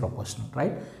inversely proportional,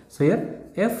 right? So here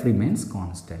F remains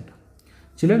constant.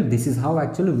 Children, this is how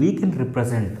actually we can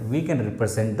represent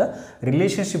the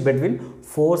relationship between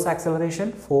force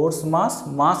acceleration, force mass,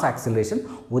 mass acceleration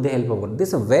with the help of one. This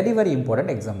is a very, very important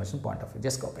examination point of view.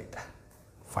 Just copy it.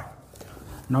 Fine.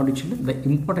 Now, children,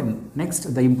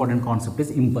 the important concept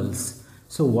is impulse.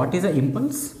 So what is an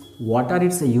impulse? What are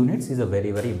its units is a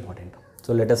very, very important.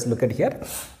 So let us look at here.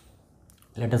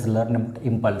 Let us learn about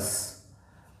impulse.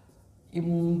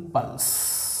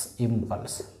 Impulse.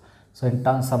 So in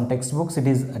some textbooks it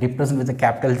is represented with a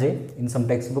capital J, in some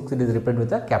textbooks it is represented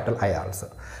with a capital I also.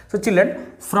 So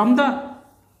children, from the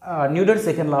Newton's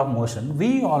second law of motion,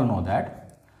 we all know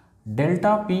that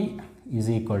delta P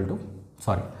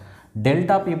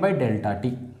by delta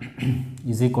T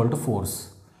is equal to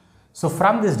force. So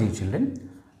from this, dear children,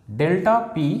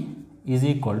 delta P is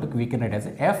equal to, we can write as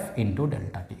F into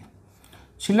delta T.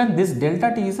 Children, this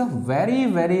delta T is a very,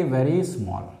 very, very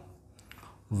small.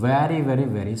 Very, very,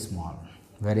 very small.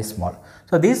 Very small.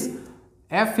 So this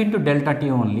F into delta T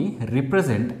only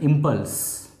represent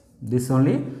impulse. This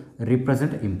only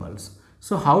represent impulse.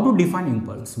 So how to define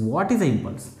impulse? What is the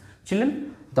impulse?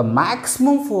 Children, the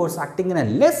maximum force acting in a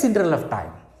less interval of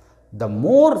time. The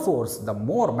more force, the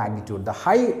more magnitude, the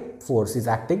high force is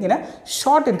acting in a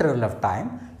short interval of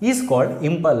time is called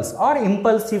impulse or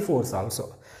impulsive force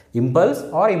also. Impulse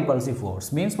or impulsive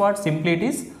force means what? Simply it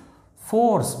is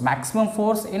force, maximum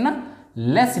force in a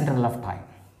less interval of time.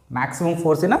 Maximum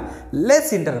force in a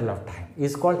less interval of time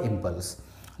is called impulse.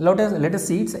 Let us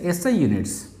see its SI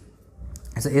units.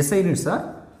 So SI units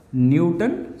are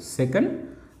Newton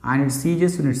second and its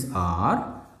CGS units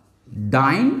are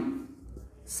dyne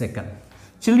second.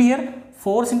 Children, here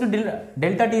force into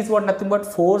delta T is what? Nothing but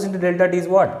force into delta T is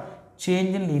what?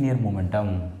 Change in linear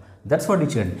momentum. That's what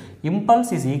it should.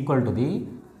 Impulse is equal to the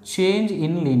change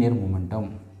in linear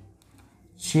momentum.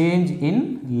 Change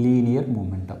in linear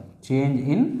momentum. Change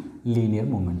in linear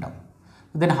momentum.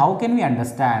 Then how can we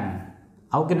understand?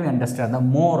 How can we understand the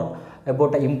more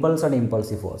about an impulse and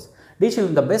impulsive force.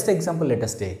 The best example let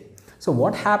us take. So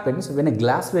what happens when a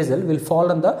glass vessel will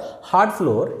fall on the hard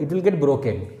floor, it will get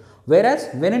broken. Whereas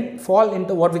when it fall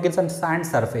into what we can say sand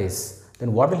surface,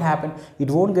 then what will happen? It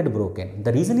won't get broken.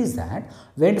 The reason is that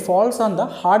when it falls on the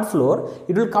hard floor,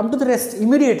 it will come to the rest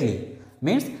immediately.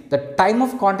 Means the time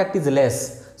of contact is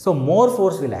less, so more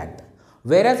force will act.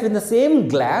 Whereas when the same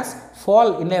glass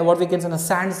fall in a what we can say a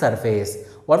sand surface,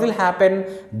 what will happen?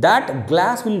 That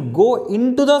glass will go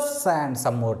into the sand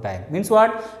some more time. Means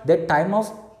what? The time of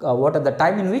the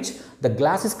time in which the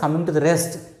glass is coming to the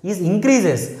rest is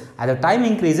increases. As the time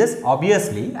increases,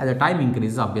 obviously,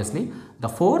 the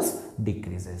force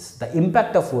decreases. The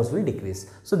impact of force will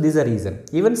decrease. So this is a reason.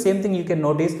 Even same thing you can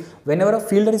notice whenever a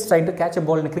fielder is trying to catch a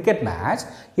ball in a cricket match,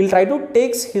 he will try to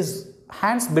take his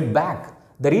hands bit back.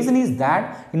 The reason is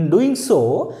that in doing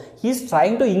so, he is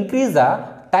trying to increase the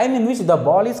time in which the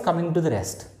ball is coming to the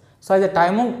rest. So as the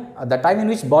time in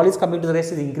which ball is coming to the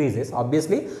rest is increases,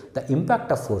 obviously the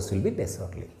impact of force will be less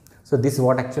only. So this is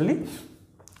what actually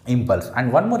impulse.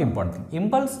 And one more important thing,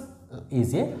 impulse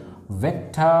is a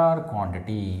vector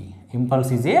quantity.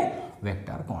 Impulse is a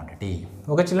vector quantity.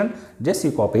 Okay children, just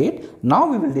you copy it. Now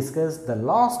we will discuss the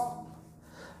last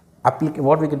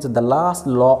what we can say the last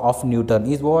law of Newton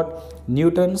is what?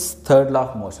 Newton's third law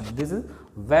of motion. This is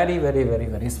very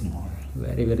small.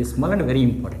 Very small and very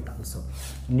important also.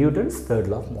 Newton's third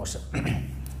law of motion.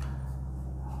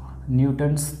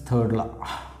 Newton's third law.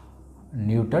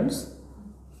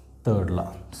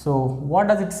 So what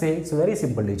does it say? It's very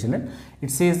simple, children. It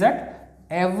says that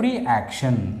every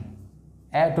action,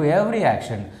 to every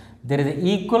action there is an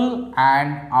equal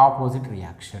and opposite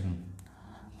reaction.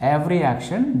 Every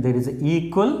action there is an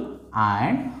equal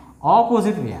and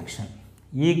opposite reaction.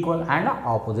 Equal and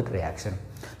opposite reaction.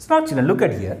 So now children, look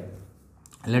at here.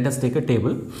 Let us take a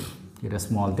table. Here a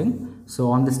small thing. So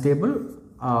on this table,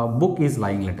 a book is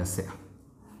lying. Let us say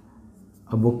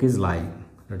a book is lying.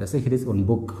 Let us say here is one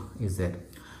book is there.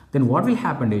 Then what will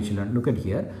happen, dear children? Look at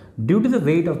here. Due to the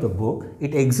weight of the book,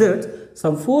 it exerts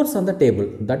some force on the table.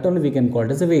 That only we can call it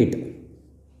as a weight.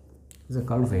 It's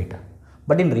called weight.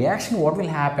 But in reaction, what will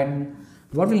happen?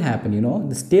 What will happen? You know,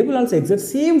 this table also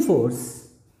exerts same force,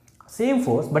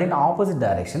 but in opposite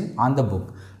direction on the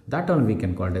book. That only we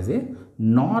can call it as a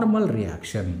normal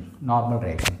reaction.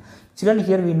 Children,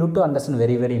 here we need to understand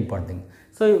very important thing.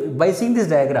 So by seeing this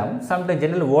diagram, sometimes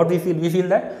generally what we feel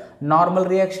that normal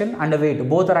reaction and weight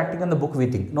both are acting on the book, we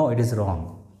think. No, it is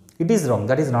wrong.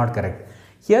 That is not correct.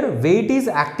 Here weight is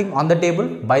acting on the table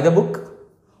by the book,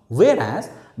 whereas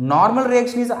normal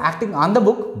reaction is acting on the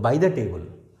book by the table.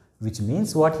 Which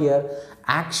means what here?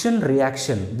 Action,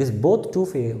 reaction, these both two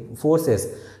forces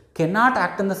cannot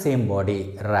act on the same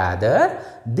body. Rather,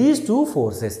 these two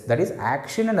forces, that is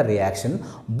action and reaction,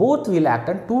 both will act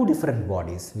on two different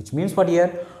bodies. Which means what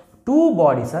here? Two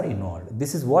bodies are involved.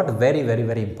 This is what very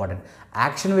important.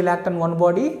 Action will act on one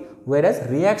body, whereas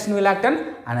reaction will act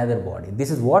on another body.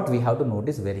 This is what we have to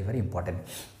notice, very important.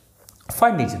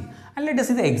 Fine, teacher. And let us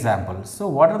see the examples. So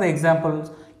what are the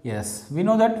examples? Yes, we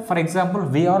know that for example,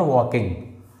 we are walking.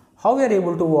 How we are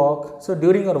able to walk? So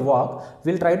during our walk,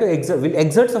 we'll try to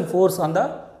exert some force on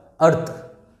the earth.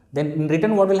 Then in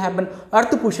return, what will happen?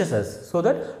 Earth pushes us so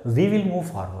that we will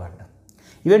move forward.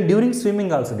 Even during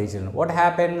swimming also, children, what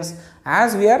happens?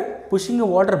 As we are pushing the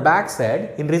water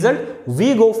backside, in result,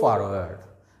 we go forward.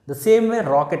 The same way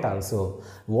rocket also.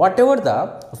 Whatever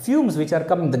the fumes which are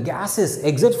coming, the gases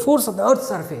exert force on the earth's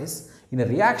surface. In a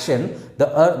reaction,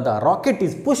 the rocket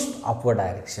is pushed upward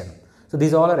direction. So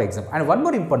these all are examples. And one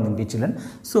more important thing, children.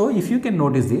 So if you can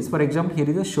notice this, for example, here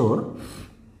is a shore.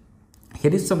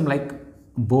 Here is some like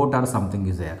boat or something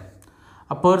is there.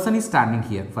 A person is standing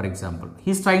here, for example.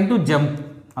 He is trying to jump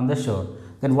on the shore.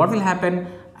 Then what will happen?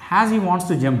 As he wants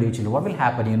to jump, children, what will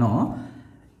happen? You know,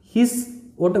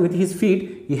 with his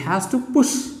feet, he has to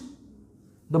push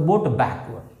the boat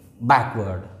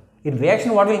backward. In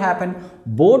reaction, what will happen?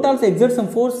 Boat also exerts some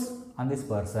force on this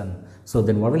person. So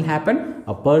then what will happen?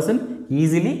 A person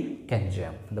easily can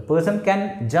jump. The person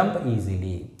can jump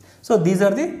easily. So these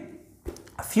are the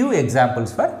few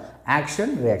examples for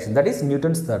action, reaction. That is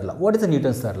Newton's third law. What is the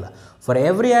Newton's third law? For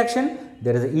every action,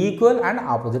 there is an equal and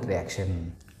opposite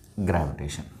reaction.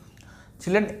 Gravitation.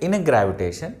 Children, in a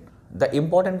gravitation, the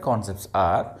important concepts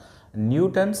are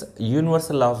Newton's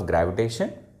universal law of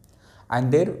gravitation,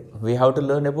 and there we have to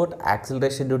learn about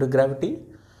acceleration due to gravity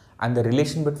and the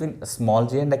relation between small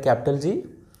g and a capital G,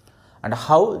 and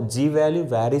how g value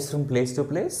varies from place to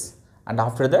place, and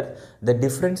after that the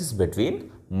differences between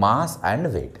mass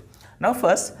and weight. Now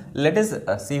first let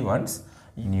us see once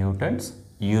Newton's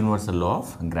universal law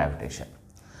of gravitation.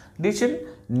 Addition,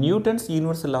 Newton's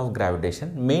universal law of gravitation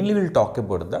mainly will talk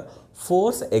about the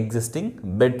force existing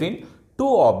between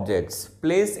two objects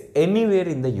placed anywhere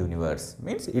in the universe.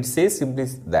 Means it says simply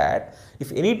that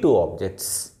if any two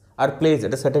objects are placed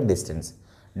at a certain distance,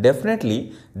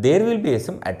 definitely there will be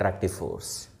some attractive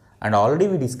force. And already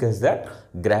we discussed that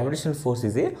gravitational force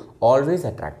is a always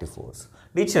attractive force.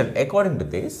 Teacher, according to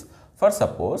this, for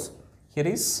suppose here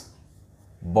is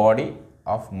body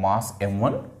of mass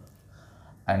m1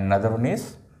 and another one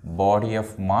is body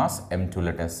of mass m2,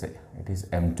 let us say it is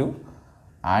m2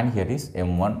 and here is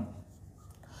m1,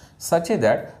 such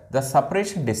that the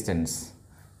separation distance,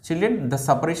 children, the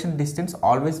separation distance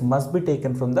always must be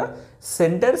taken from the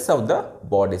centers of the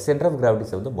body, center of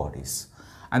gravity of the bodies,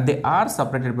 and they are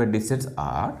separated by distance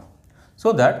r,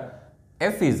 so that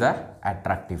F is a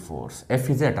attractive force. F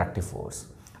is a attractive force,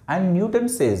 and Newton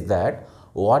says that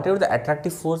whatever the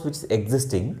attractive force which is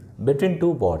existing between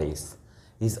two bodies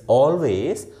is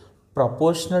always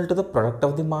proportional to the product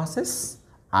of the masses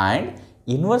and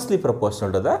inversely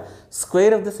proportional to the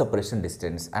square of the separation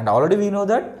distance. And already we know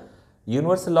that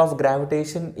universal law of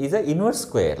gravitation is a inverse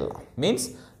square law,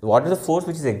 means what is the force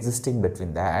which is existing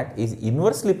between that is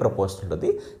inversely proportional to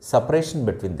the separation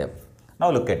between them. Now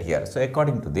look at here. So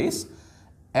according to this,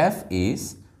 F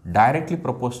is directly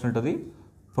proportional to the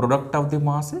product of the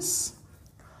masses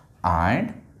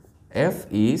and F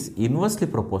is inversely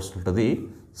proportional to the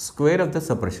square of the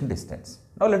separation distance.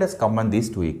 Now let us combine these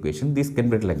two equations. This can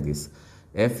be written like this.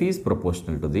 F is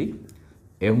proportional to the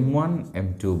m1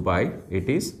 m2 by it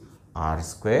is r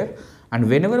square, and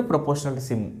whenever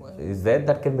proportionality is there,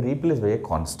 that can be replaced by a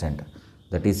constant.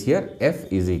 That is here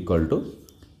F is equal to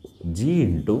g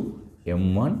into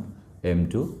m1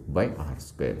 m2 by r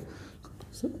square.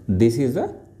 So this is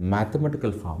the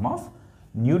mathematical form of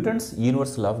Newton's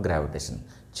universal law of gravitation.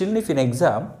 Children, if in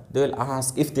exam they will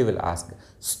ask,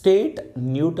 state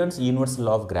Newton's universal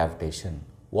law of gravitation,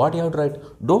 what you have to write?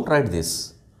 Don't write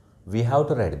this. We have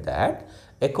to write that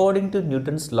according to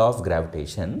Newton's law of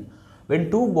gravitation,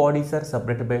 when two bodies are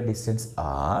separated by a distance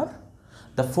r,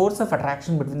 the force of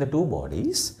attraction between the two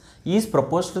bodies is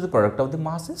proportional to the product of the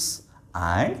masses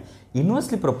and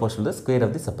inversely proportional to the square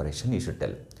of the separation, you should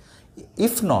tell.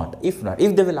 If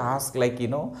they will ask like,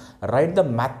 write the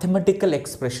mathematical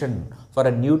expression for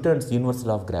a Newton's universal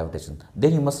law of gravitation,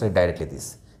 then you must write directly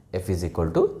this. F is equal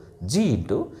to g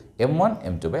into m1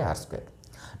 m2 by r square.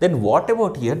 Then what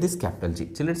about here this capital G?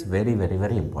 Children, it's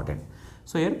very important.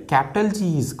 So here capital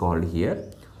G is called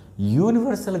here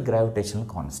universal gravitational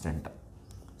constant.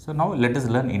 So now let us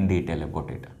learn in detail about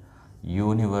it.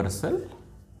 Universal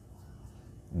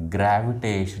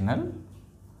gravitational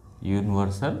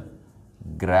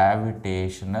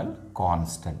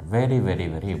constant,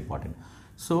 very important.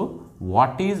 So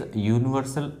what is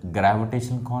universal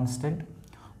gravitational constant,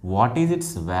 what is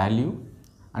its value,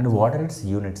 and what are its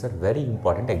units are very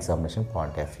important examination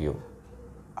point of view.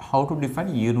 How to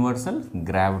define universal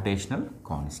gravitational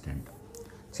constant?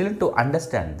 Children, to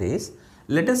understand this,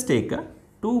 let us take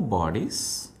two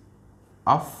bodies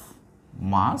of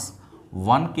mass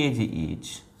 1 kg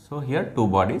each. So here two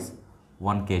bodies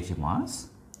 1 kg mass,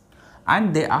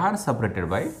 and they are separated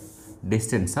by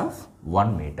distance of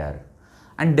 1 meter,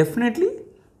 and definitely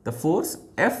the force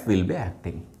F will be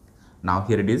acting. Now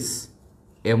here it is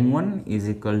m1 is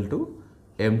equal to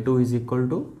m2 is equal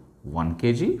to 1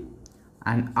 kg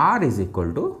and r is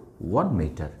equal to 1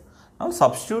 meter. Now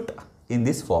substitute in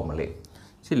this formula,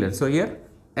 children. So here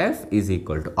F is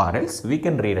equal to, or else we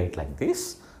can rewrite like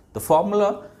this. The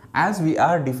formula, as we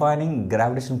are defining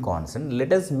gravitational constant,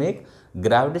 let us make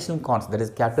gravitational constant, that is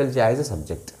capital G, as a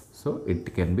subject. So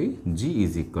it can be G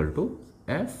is equal to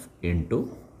F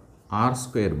into r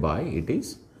square by it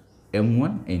is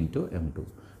m1 into m2.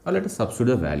 Now let us substitute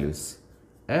the values.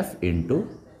 F into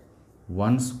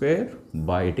 1 square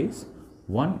by it is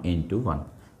 1 into 1,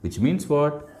 which means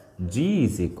what? G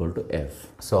is equal to F.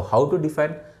 So how to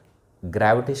define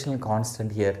gravitational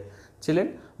constant here?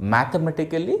 Children,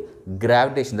 mathematically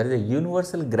gravitation, that is a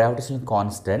universal gravitational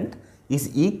constant,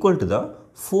 is equal to the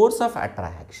force of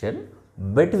attraction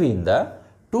between the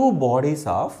two bodies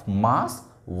of mass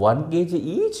 1 kg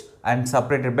each and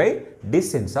separated by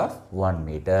distance of 1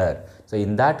 meter. So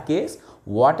in that case,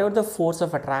 whatever the force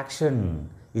of attraction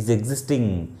is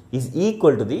existing is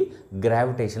equal to the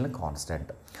gravitational constant.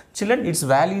 Children, its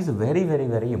value is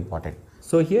very important.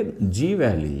 So here G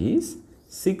value is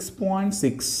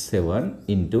 6.67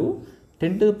 into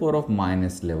 10 to the power of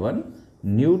minus 11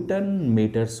 Newton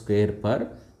meter square per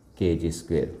kg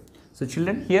square. So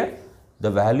children, here the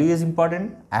value is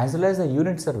important as well as the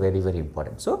units are very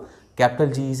important. So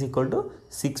capital G is equal to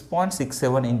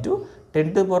 6.67 into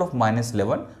 10 to the power of minus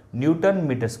 11 Newton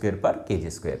meter square per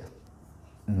kg square.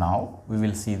 Now we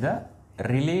will see the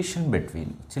relation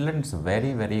between, children, it's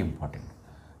very important,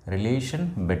 relation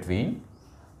between,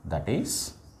 that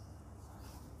is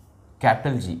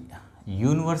capital G,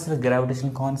 universal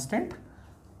gravitational constant,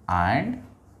 and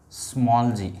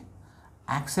small g,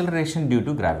 acceleration due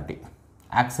to gravity.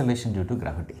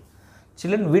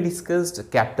 Children, we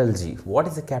discussed capital G. What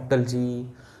is the capital G?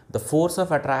 The force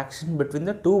of attraction between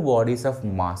the two bodies of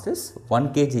masses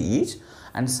 1 kg each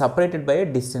and separated by a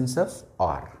distance of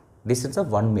r, distance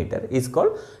of 1 meter, is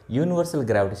called universal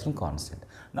gravitational constant.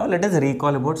 Now let us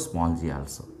recall about small g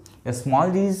also. A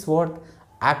small g is what?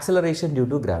 Acceleration due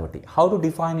to gravity. How to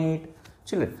define it?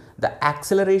 Children, the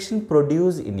acceleration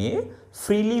produced in a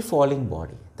freely falling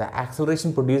body. The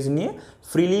acceleration produced in a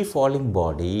freely falling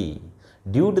body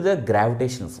due to the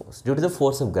gravitational force, due to the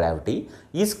force of gravity,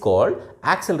 is called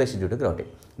acceleration due to gravity.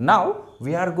 Now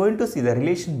we are going to see the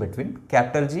relation between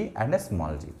capital G and a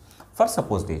small g. For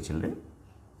suppose, dear children,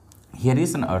 here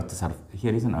is an earth surface,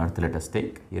 here is an earth, let us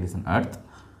take, here is an earth,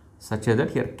 such that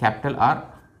here capital R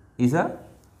is a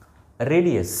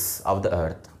radius of the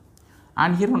earth,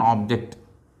 and here an object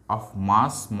of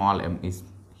mass small m is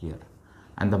here,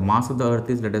 and the mass of the earth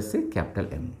is, let us say, capital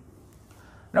M.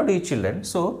 Now dear children,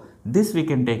 so this we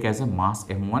can take as a mass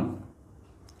m1,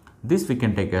 this we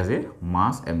can take as a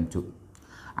mass m2,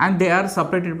 and they are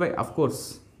separated by, of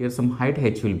course, here some height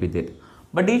h will be there.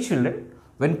 But dear children,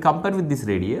 when compared with this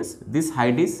radius, this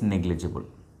height is negligible.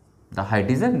 The height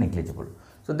is negligible.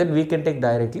 So then we can take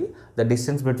directly the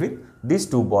distance between these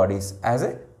two bodies as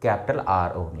a capital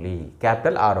R only.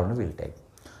 Capital R only will take.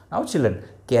 Now children,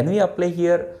 can we apply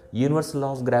here universal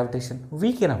law of gravitation?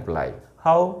 We can apply.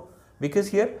 How? Because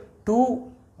here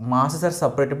two masses are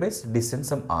separated by distance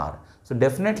some r. So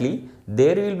definitely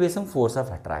there will be some force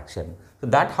of attraction. So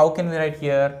that how can we write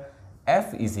here?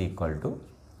 F is equal to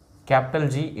capital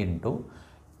G into,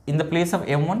 in the place of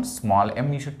m1 small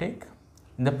m you should take,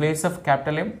 in the place of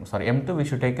capital M, sorry, m2 we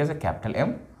should take as a capital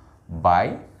M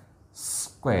by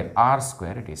square, r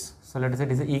square it is. So let us say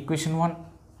it is equation 1.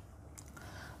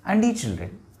 And dear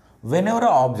children, whenever an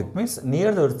object, means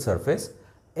near the earth's surface,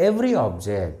 every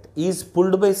object is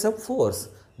pulled by some force,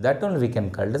 that only we can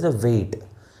call it as a weight.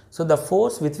 So the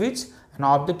force with which an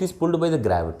object is pulled by the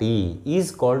gravity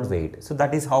is called weight. So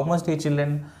that is how much, dear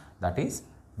children? That is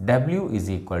W is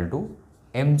equal to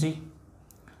mg.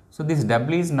 So this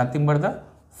W is nothing but the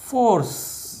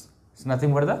force, it's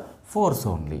nothing but the force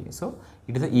only. So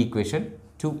it is the equation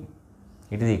 2.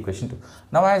 It is equation 2.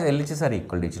 Now as LHS are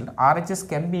equal to each other, RHS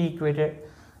can be equated.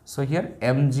 So here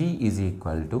mg is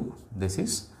equal to, this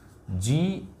is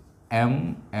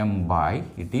gmm by,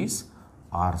 it is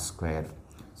r square.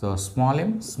 So small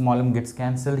m gets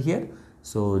cancelled here.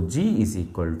 So g is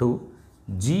equal to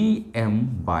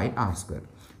gm by r square.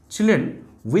 Children,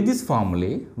 with this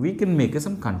formula we can make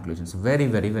some conclusions. Very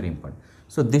important.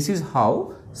 So this is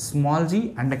how small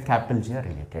g and a capital G are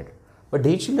related. But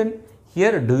dear children,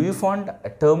 here do you find a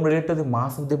term related to the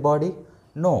mass of the body?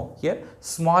 No, here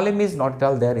small m is not at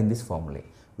all there in this formula,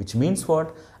 which means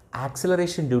what?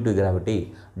 Acceleration due to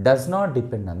gravity does not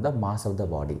depend on the mass of the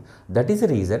body. That is the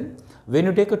reason when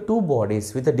you take two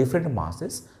bodies with different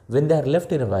masses, when they are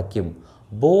left in a vacuum,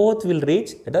 both will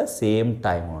reach at the same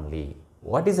time only.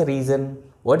 What is the reason?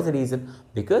 What is the reason?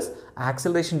 Because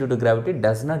acceleration due to gravity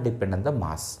does not depend on the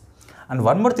mass. And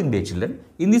one more thing, dear children,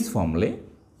 in this formula,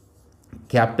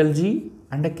 capital G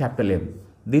and a capital M,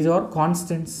 these are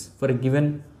constants for a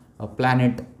given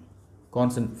planet.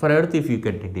 Constant for Earth, if you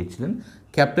can take, dear children,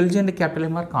 capital G and capital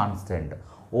M are constant.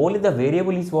 Only the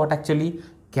variable is what? Actually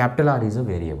capital R is a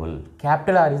variable.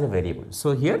 Capital R is a variable.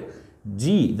 So here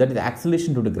G, that is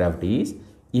acceleration due to gravity, is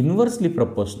inversely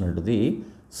proportional to the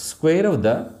square of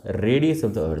the radius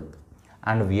of the Earth.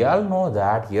 And we all know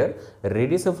that here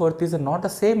radius of Earth is not the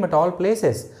same at all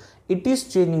places. It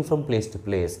is changing from place to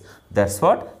place. That's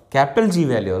what capital G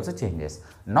value also changes.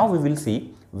 Now we will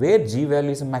see where G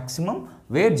value is a maximum,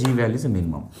 where G value is a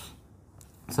minimum.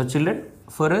 So children,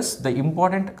 for us the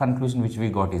important conclusion which we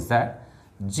got is that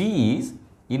G is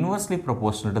inversely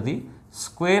proportional to the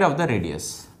square of the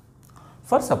radius.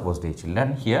 For suppose, dear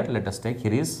children, here let us take,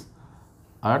 here is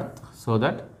Earth, so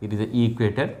that it is the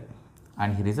equator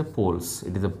and here is the poles.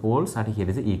 It is the poles and here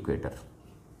is the equator.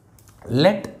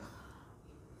 Let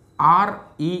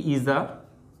RE is the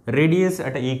radius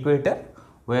at the equator,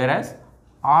 whereas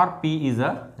RP is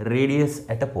the radius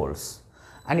at the poles.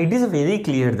 And it is very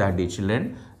clear that, dear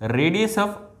children, radius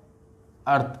of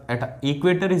Earth at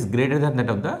equator is greater than that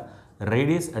of the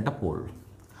radius at a pole.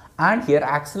 And here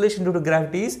acceleration due to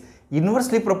gravity is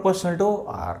inversely proportional to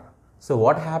R. So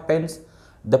what happens?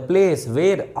 the place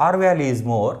where R value is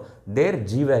more, their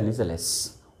G value is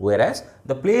less. Whereas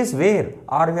the place where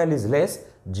R value is less,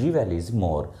 G value is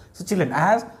more. So children,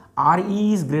 as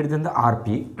RE is greater than the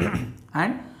RP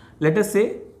and let us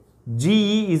say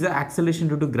GE is the acceleration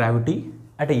due to gravity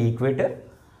at the equator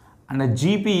and the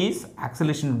GP is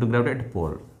acceleration due to gravity at the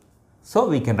pole. So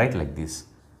we can write like this: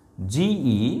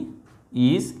 GE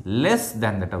is less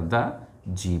than that of the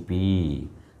GP.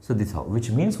 So this how, which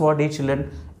means what, dear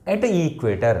children? At the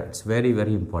equator, it's very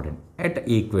important. At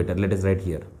the equator, let us write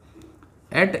here.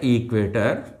 At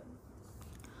equator,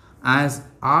 as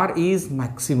R is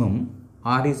maximum,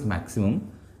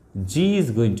 G is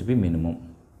going to be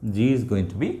minimum. G is going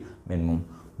to be minimum.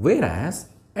 Whereas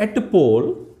at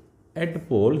pole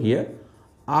here,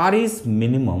 R is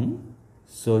minimum.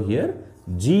 So here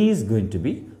G is going to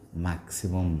be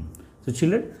maximum. So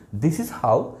children, this is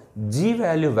how G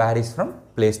value varies from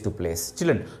place to place.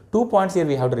 Children, 2 points here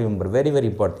we have to remember, very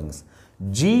important things.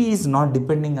 G is not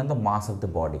depending on the mass of the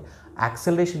body.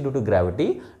 Acceleration due to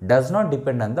gravity does not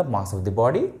depend on the mass of the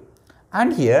body.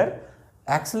 And here,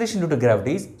 acceleration due to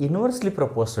gravity is inversely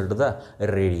proportional to the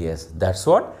radius. That's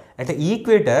what, at the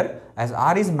equator, as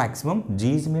R is maximum,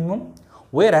 G is minimum.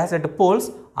 Whereas at the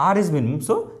poles, R is minimum,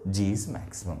 so G is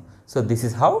maximum. So this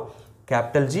is how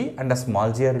capital G and a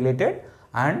small g are related,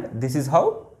 and this is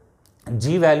how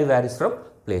G value varies from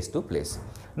place to place.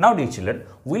 Now dear children,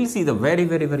 we will see the very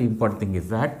important thing is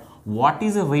that what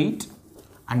is a weight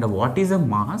and what is a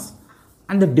mass,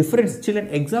 and the difference. Children,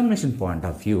 examination point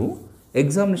of view,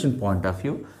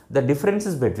 the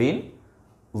differences between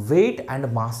weight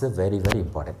and mass is very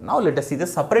important. Now let us see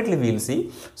this separately, we will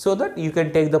see, so that you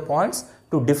can take the points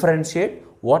to differentiate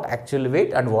what actually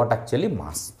weight and what actually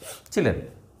mass. Children,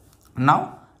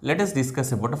 now let us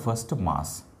discuss about the first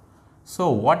mass.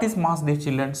 So what is mass, dear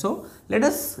children? So let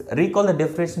us recall the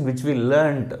definition which we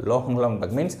learned long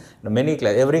back. Means every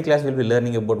class will be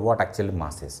learning about what actually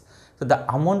mass is. So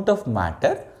the amount of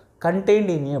matter contained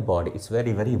in a body is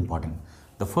very important.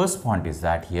 The first point is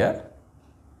that here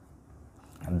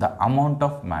the amount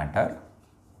of matter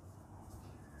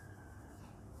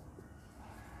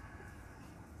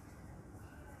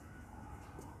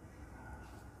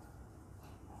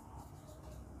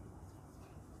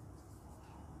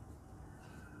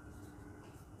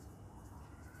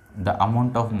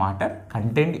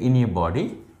contained in a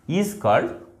body is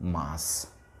called mass.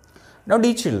 Now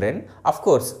dear children, of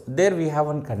course there we have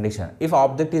one condition. If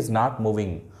object is not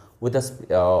moving with the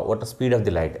speed of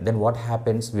the light, then what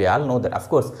happens? We all know that, of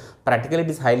course, practically it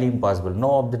is highly impossible.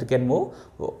 No object can move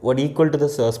what equal to the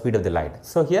speed of the light.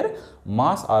 So here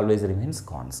mass always remains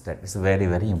constant. It's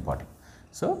very important.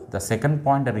 So the second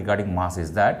point regarding mass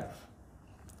is that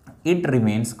it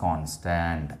remains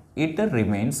constant.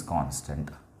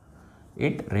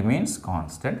 It remains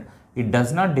constant. It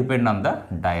does not depend on the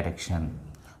direction,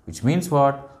 which means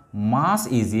what? Mass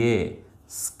is a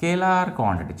scalar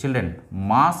quantity. Children,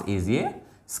 mass is a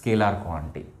scalar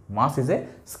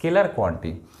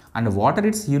quantity. And what are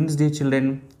its units, dear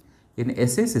children? In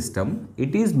SI system,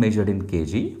 it is measured in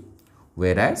kg,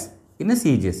 whereas in a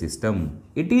CJ system,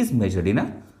 it is measured in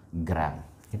a gram.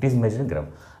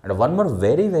 And one more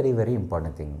very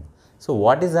important thing. So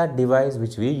what is that device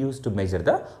which we use to measure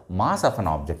the mass of an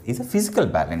object? Is a physical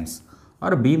balance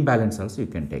or a beam balance also you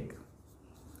can take.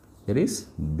 Here is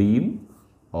beam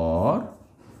or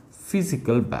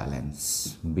physical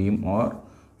balance.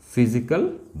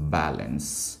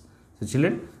 So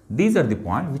children, these are the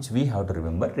points which we have to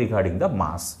remember regarding the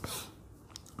mass.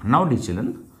 Now dear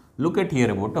children, look at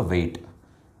here about the weight.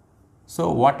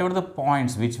 So whatever the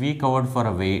points which we covered for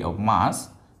a weight of mass,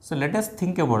 so let us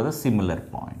think about the similar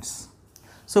points.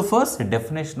 So first,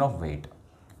 definition of weight.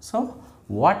 So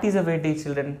what is a weight, dear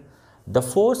children? The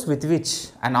force with which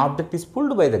an object is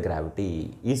pulled by the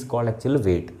gravity is called actual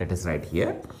weight. Let us write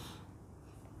here.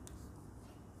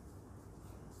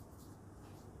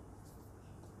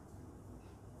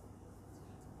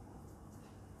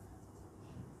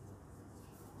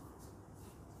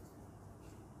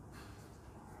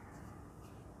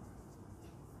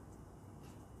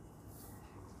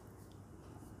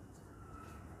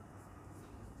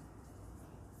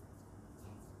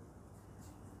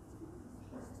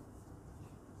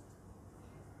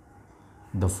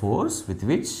 The force with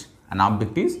which an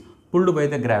object is pulled by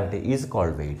the gravity is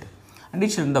called weight. And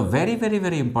children, the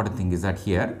very important thing is that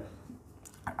here,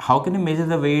 how can you measure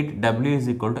the weight? W is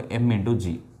equal to m into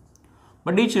g.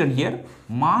 But dear children, here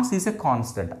mass is a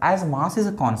constant. As mass is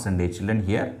a constant, dear children,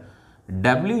 here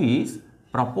W is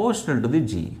proportional to the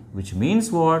g, which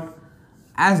means what?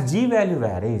 As g value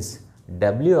varies,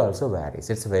 W also varies.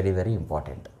 It's very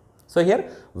important. So here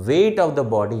weight of the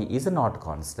body is not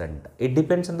constant. It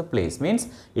depends on the place, means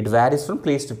it varies from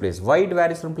place to place. Why it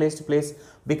varies from place to place?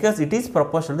 Because it is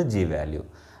proportional to G value.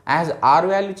 As R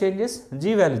value changes,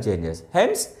 G value changes.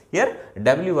 Hence here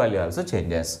W value also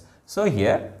changes. So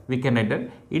here we can write that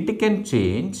it can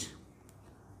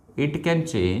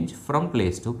change from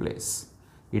place to place.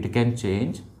 It can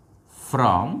change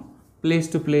from place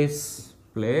to place,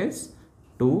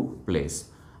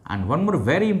 And one more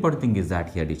very important thing is that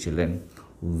here, dear children,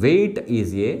 weight is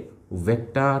a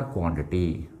vector quantity.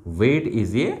 Weight is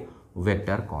a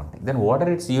vector quantity. Then what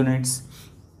are its units?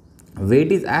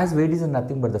 Weight is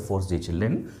nothing but the force, dear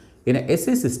children. In a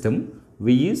SI system,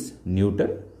 we use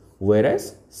Newton,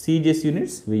 whereas CGS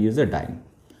units, we use a dyne.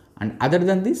 And other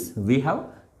than this, we have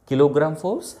kilogram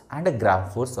force and a gram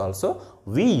force also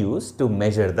we use to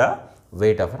measure the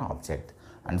weight of an object.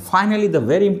 And finally, the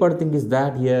very important thing is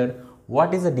that here,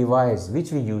 what is the device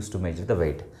which we use to measure the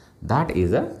weight? That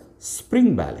is a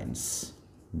spring balance.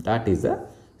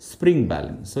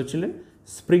 So children,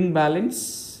 spring balance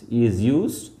is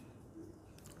used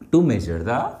to measure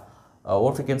the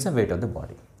what we can say weight of the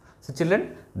body. So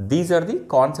children, these are the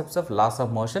concepts of laws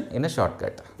of motion in a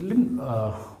shortcut.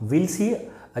 We'll see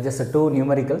just two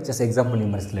numerical, just example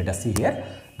numerals. Let us see here.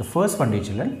 The first one,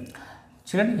 children,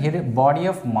 here a body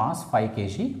of mass 5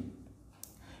 kg.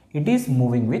 It is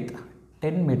moving with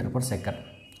 10 meter per second.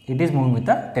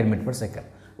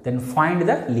 Then find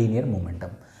the linear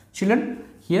momentum. Children,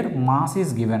 here mass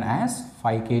is given as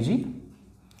 5 kg,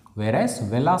 whereas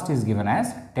velocity is given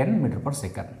as 10 meter per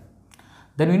second.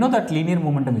 Then we know that linear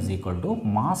momentum is equal to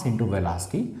mass into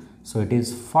velocity. So it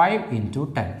is 5 into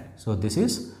 10. So this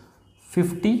is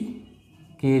 50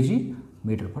 kg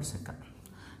meter per second.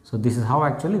 So this is how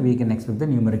actually we can expect the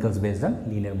numericals based on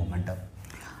linear momentum.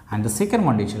 And the second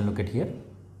one, children, look at here.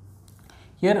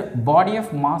 Here body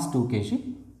of mass 2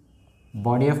 kg.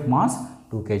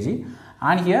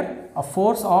 And here a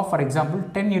force of, for example,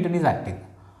 10 Newton is acting.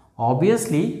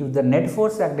 Obviously, if the net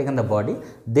force is acting on the body,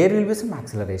 there will be some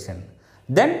acceleration.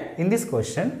 Then in this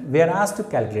question, we are asked to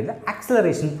calculate the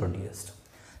acceleration produced.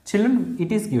 Children,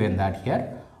 it is given that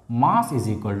here mass is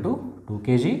equal to 2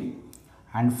 kg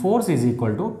and force is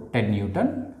equal to 10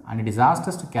 Newton, and it is asked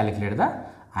us to calculate the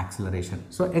acceleration.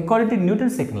 So according to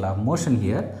Newton's second law of motion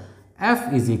here,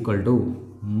 F is equal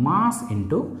to mass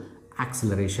into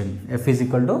acceleration.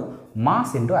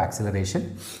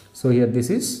 So here this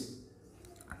is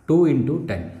 2 into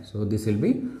 10. So this will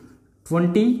be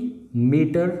 20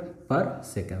 meter per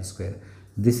second square.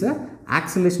 This is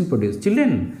acceleration produced.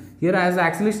 Children, here as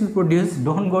acceleration produced,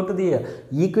 don't go to the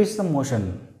equation of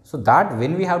motion. So that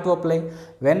when we have to apply,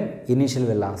 when initial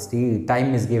velocity,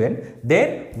 time is given,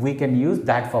 there we can use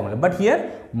that formula. But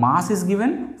here mass is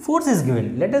given, force is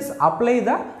given. Let us apply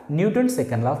the Newton's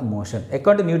second law of motion.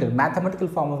 According to Newton, mathematical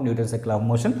form of Newton's second law of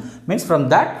motion, means from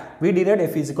that we derived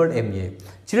F is equal to ma.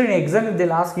 Children, in exam if they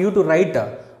will ask you to write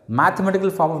mathematical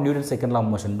form of Newton's second law of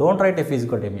motion, don't write F is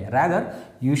equal to ma. Rather,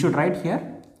 you should write here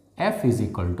F is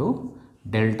equal to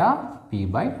delta P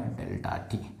by delta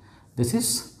T. This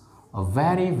is a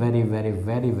very important.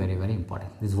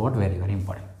 This is what very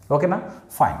important. Okay, now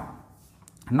fine.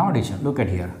 Now addition, look at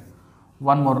here.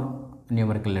 One more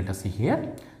numerical, let us see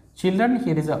here. Children,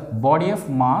 here is a body of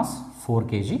mass 4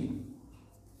 kg.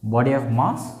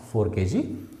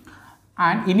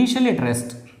 And initially at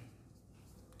rest.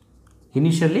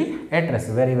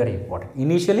 Very important.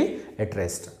 Initially at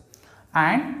rest.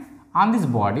 And on this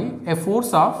body, a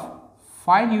force of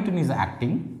 5 Newton is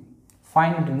acting.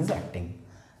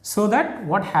 So that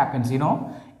what happens,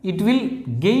 it will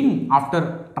gain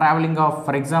after traveling of,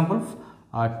 for example,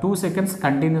 2 seconds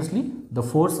continuously, the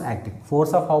force acting.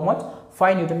 Force of how much?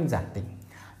 5 Newton is acting.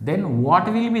 Then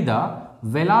what will be the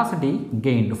velocity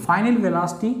gained? Final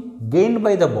velocity gained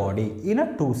by the body in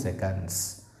 2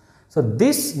 seconds. So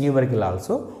this numerical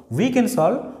also we can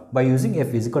solve by using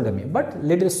F is equal to ma. But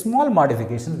little small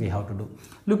modifications we have to do.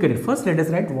 Look at it. First let us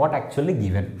write what actually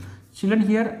given. Children,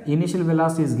 here initial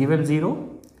velocity is given 0.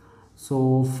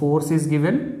 So force is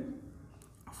given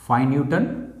 5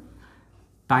 Newton,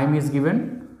 time is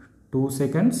given 2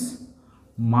 seconds,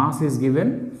 mass is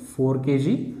given 4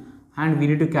 kg, and we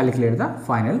need to calculate the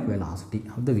final velocity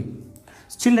of the V.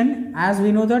 Children, as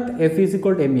we know that F is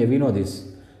equal to ma, we know this.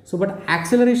 So but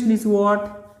acceleration is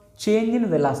what? Change in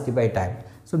velocity by time.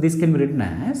 So this can be written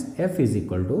as F is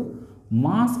equal to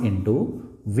mass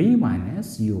into V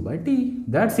minus u by t.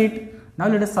 That's it. Now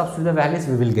let us substitute the values,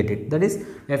 we will get it. That is,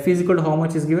 F is equal to how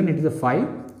much is given? It is a 5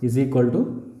 is equal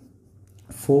to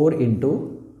 4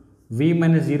 into V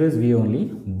minus 0 is V only,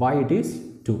 by it is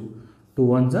 2. 2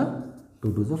 1s are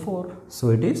 2 2s are 4. So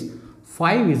it is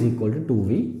 5 is equal to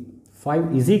 2V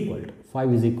 5 is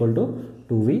equal to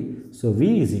 2v. So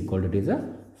v is equal to, it is a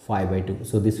 5 by 2.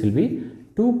 So this will be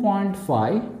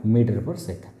 2.5 meter per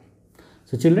second.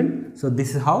 So children, so this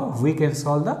is how we can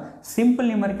solve the simple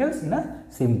numericals in a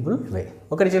simple way.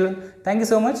 Okay children, thank you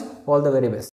so much. All the very best.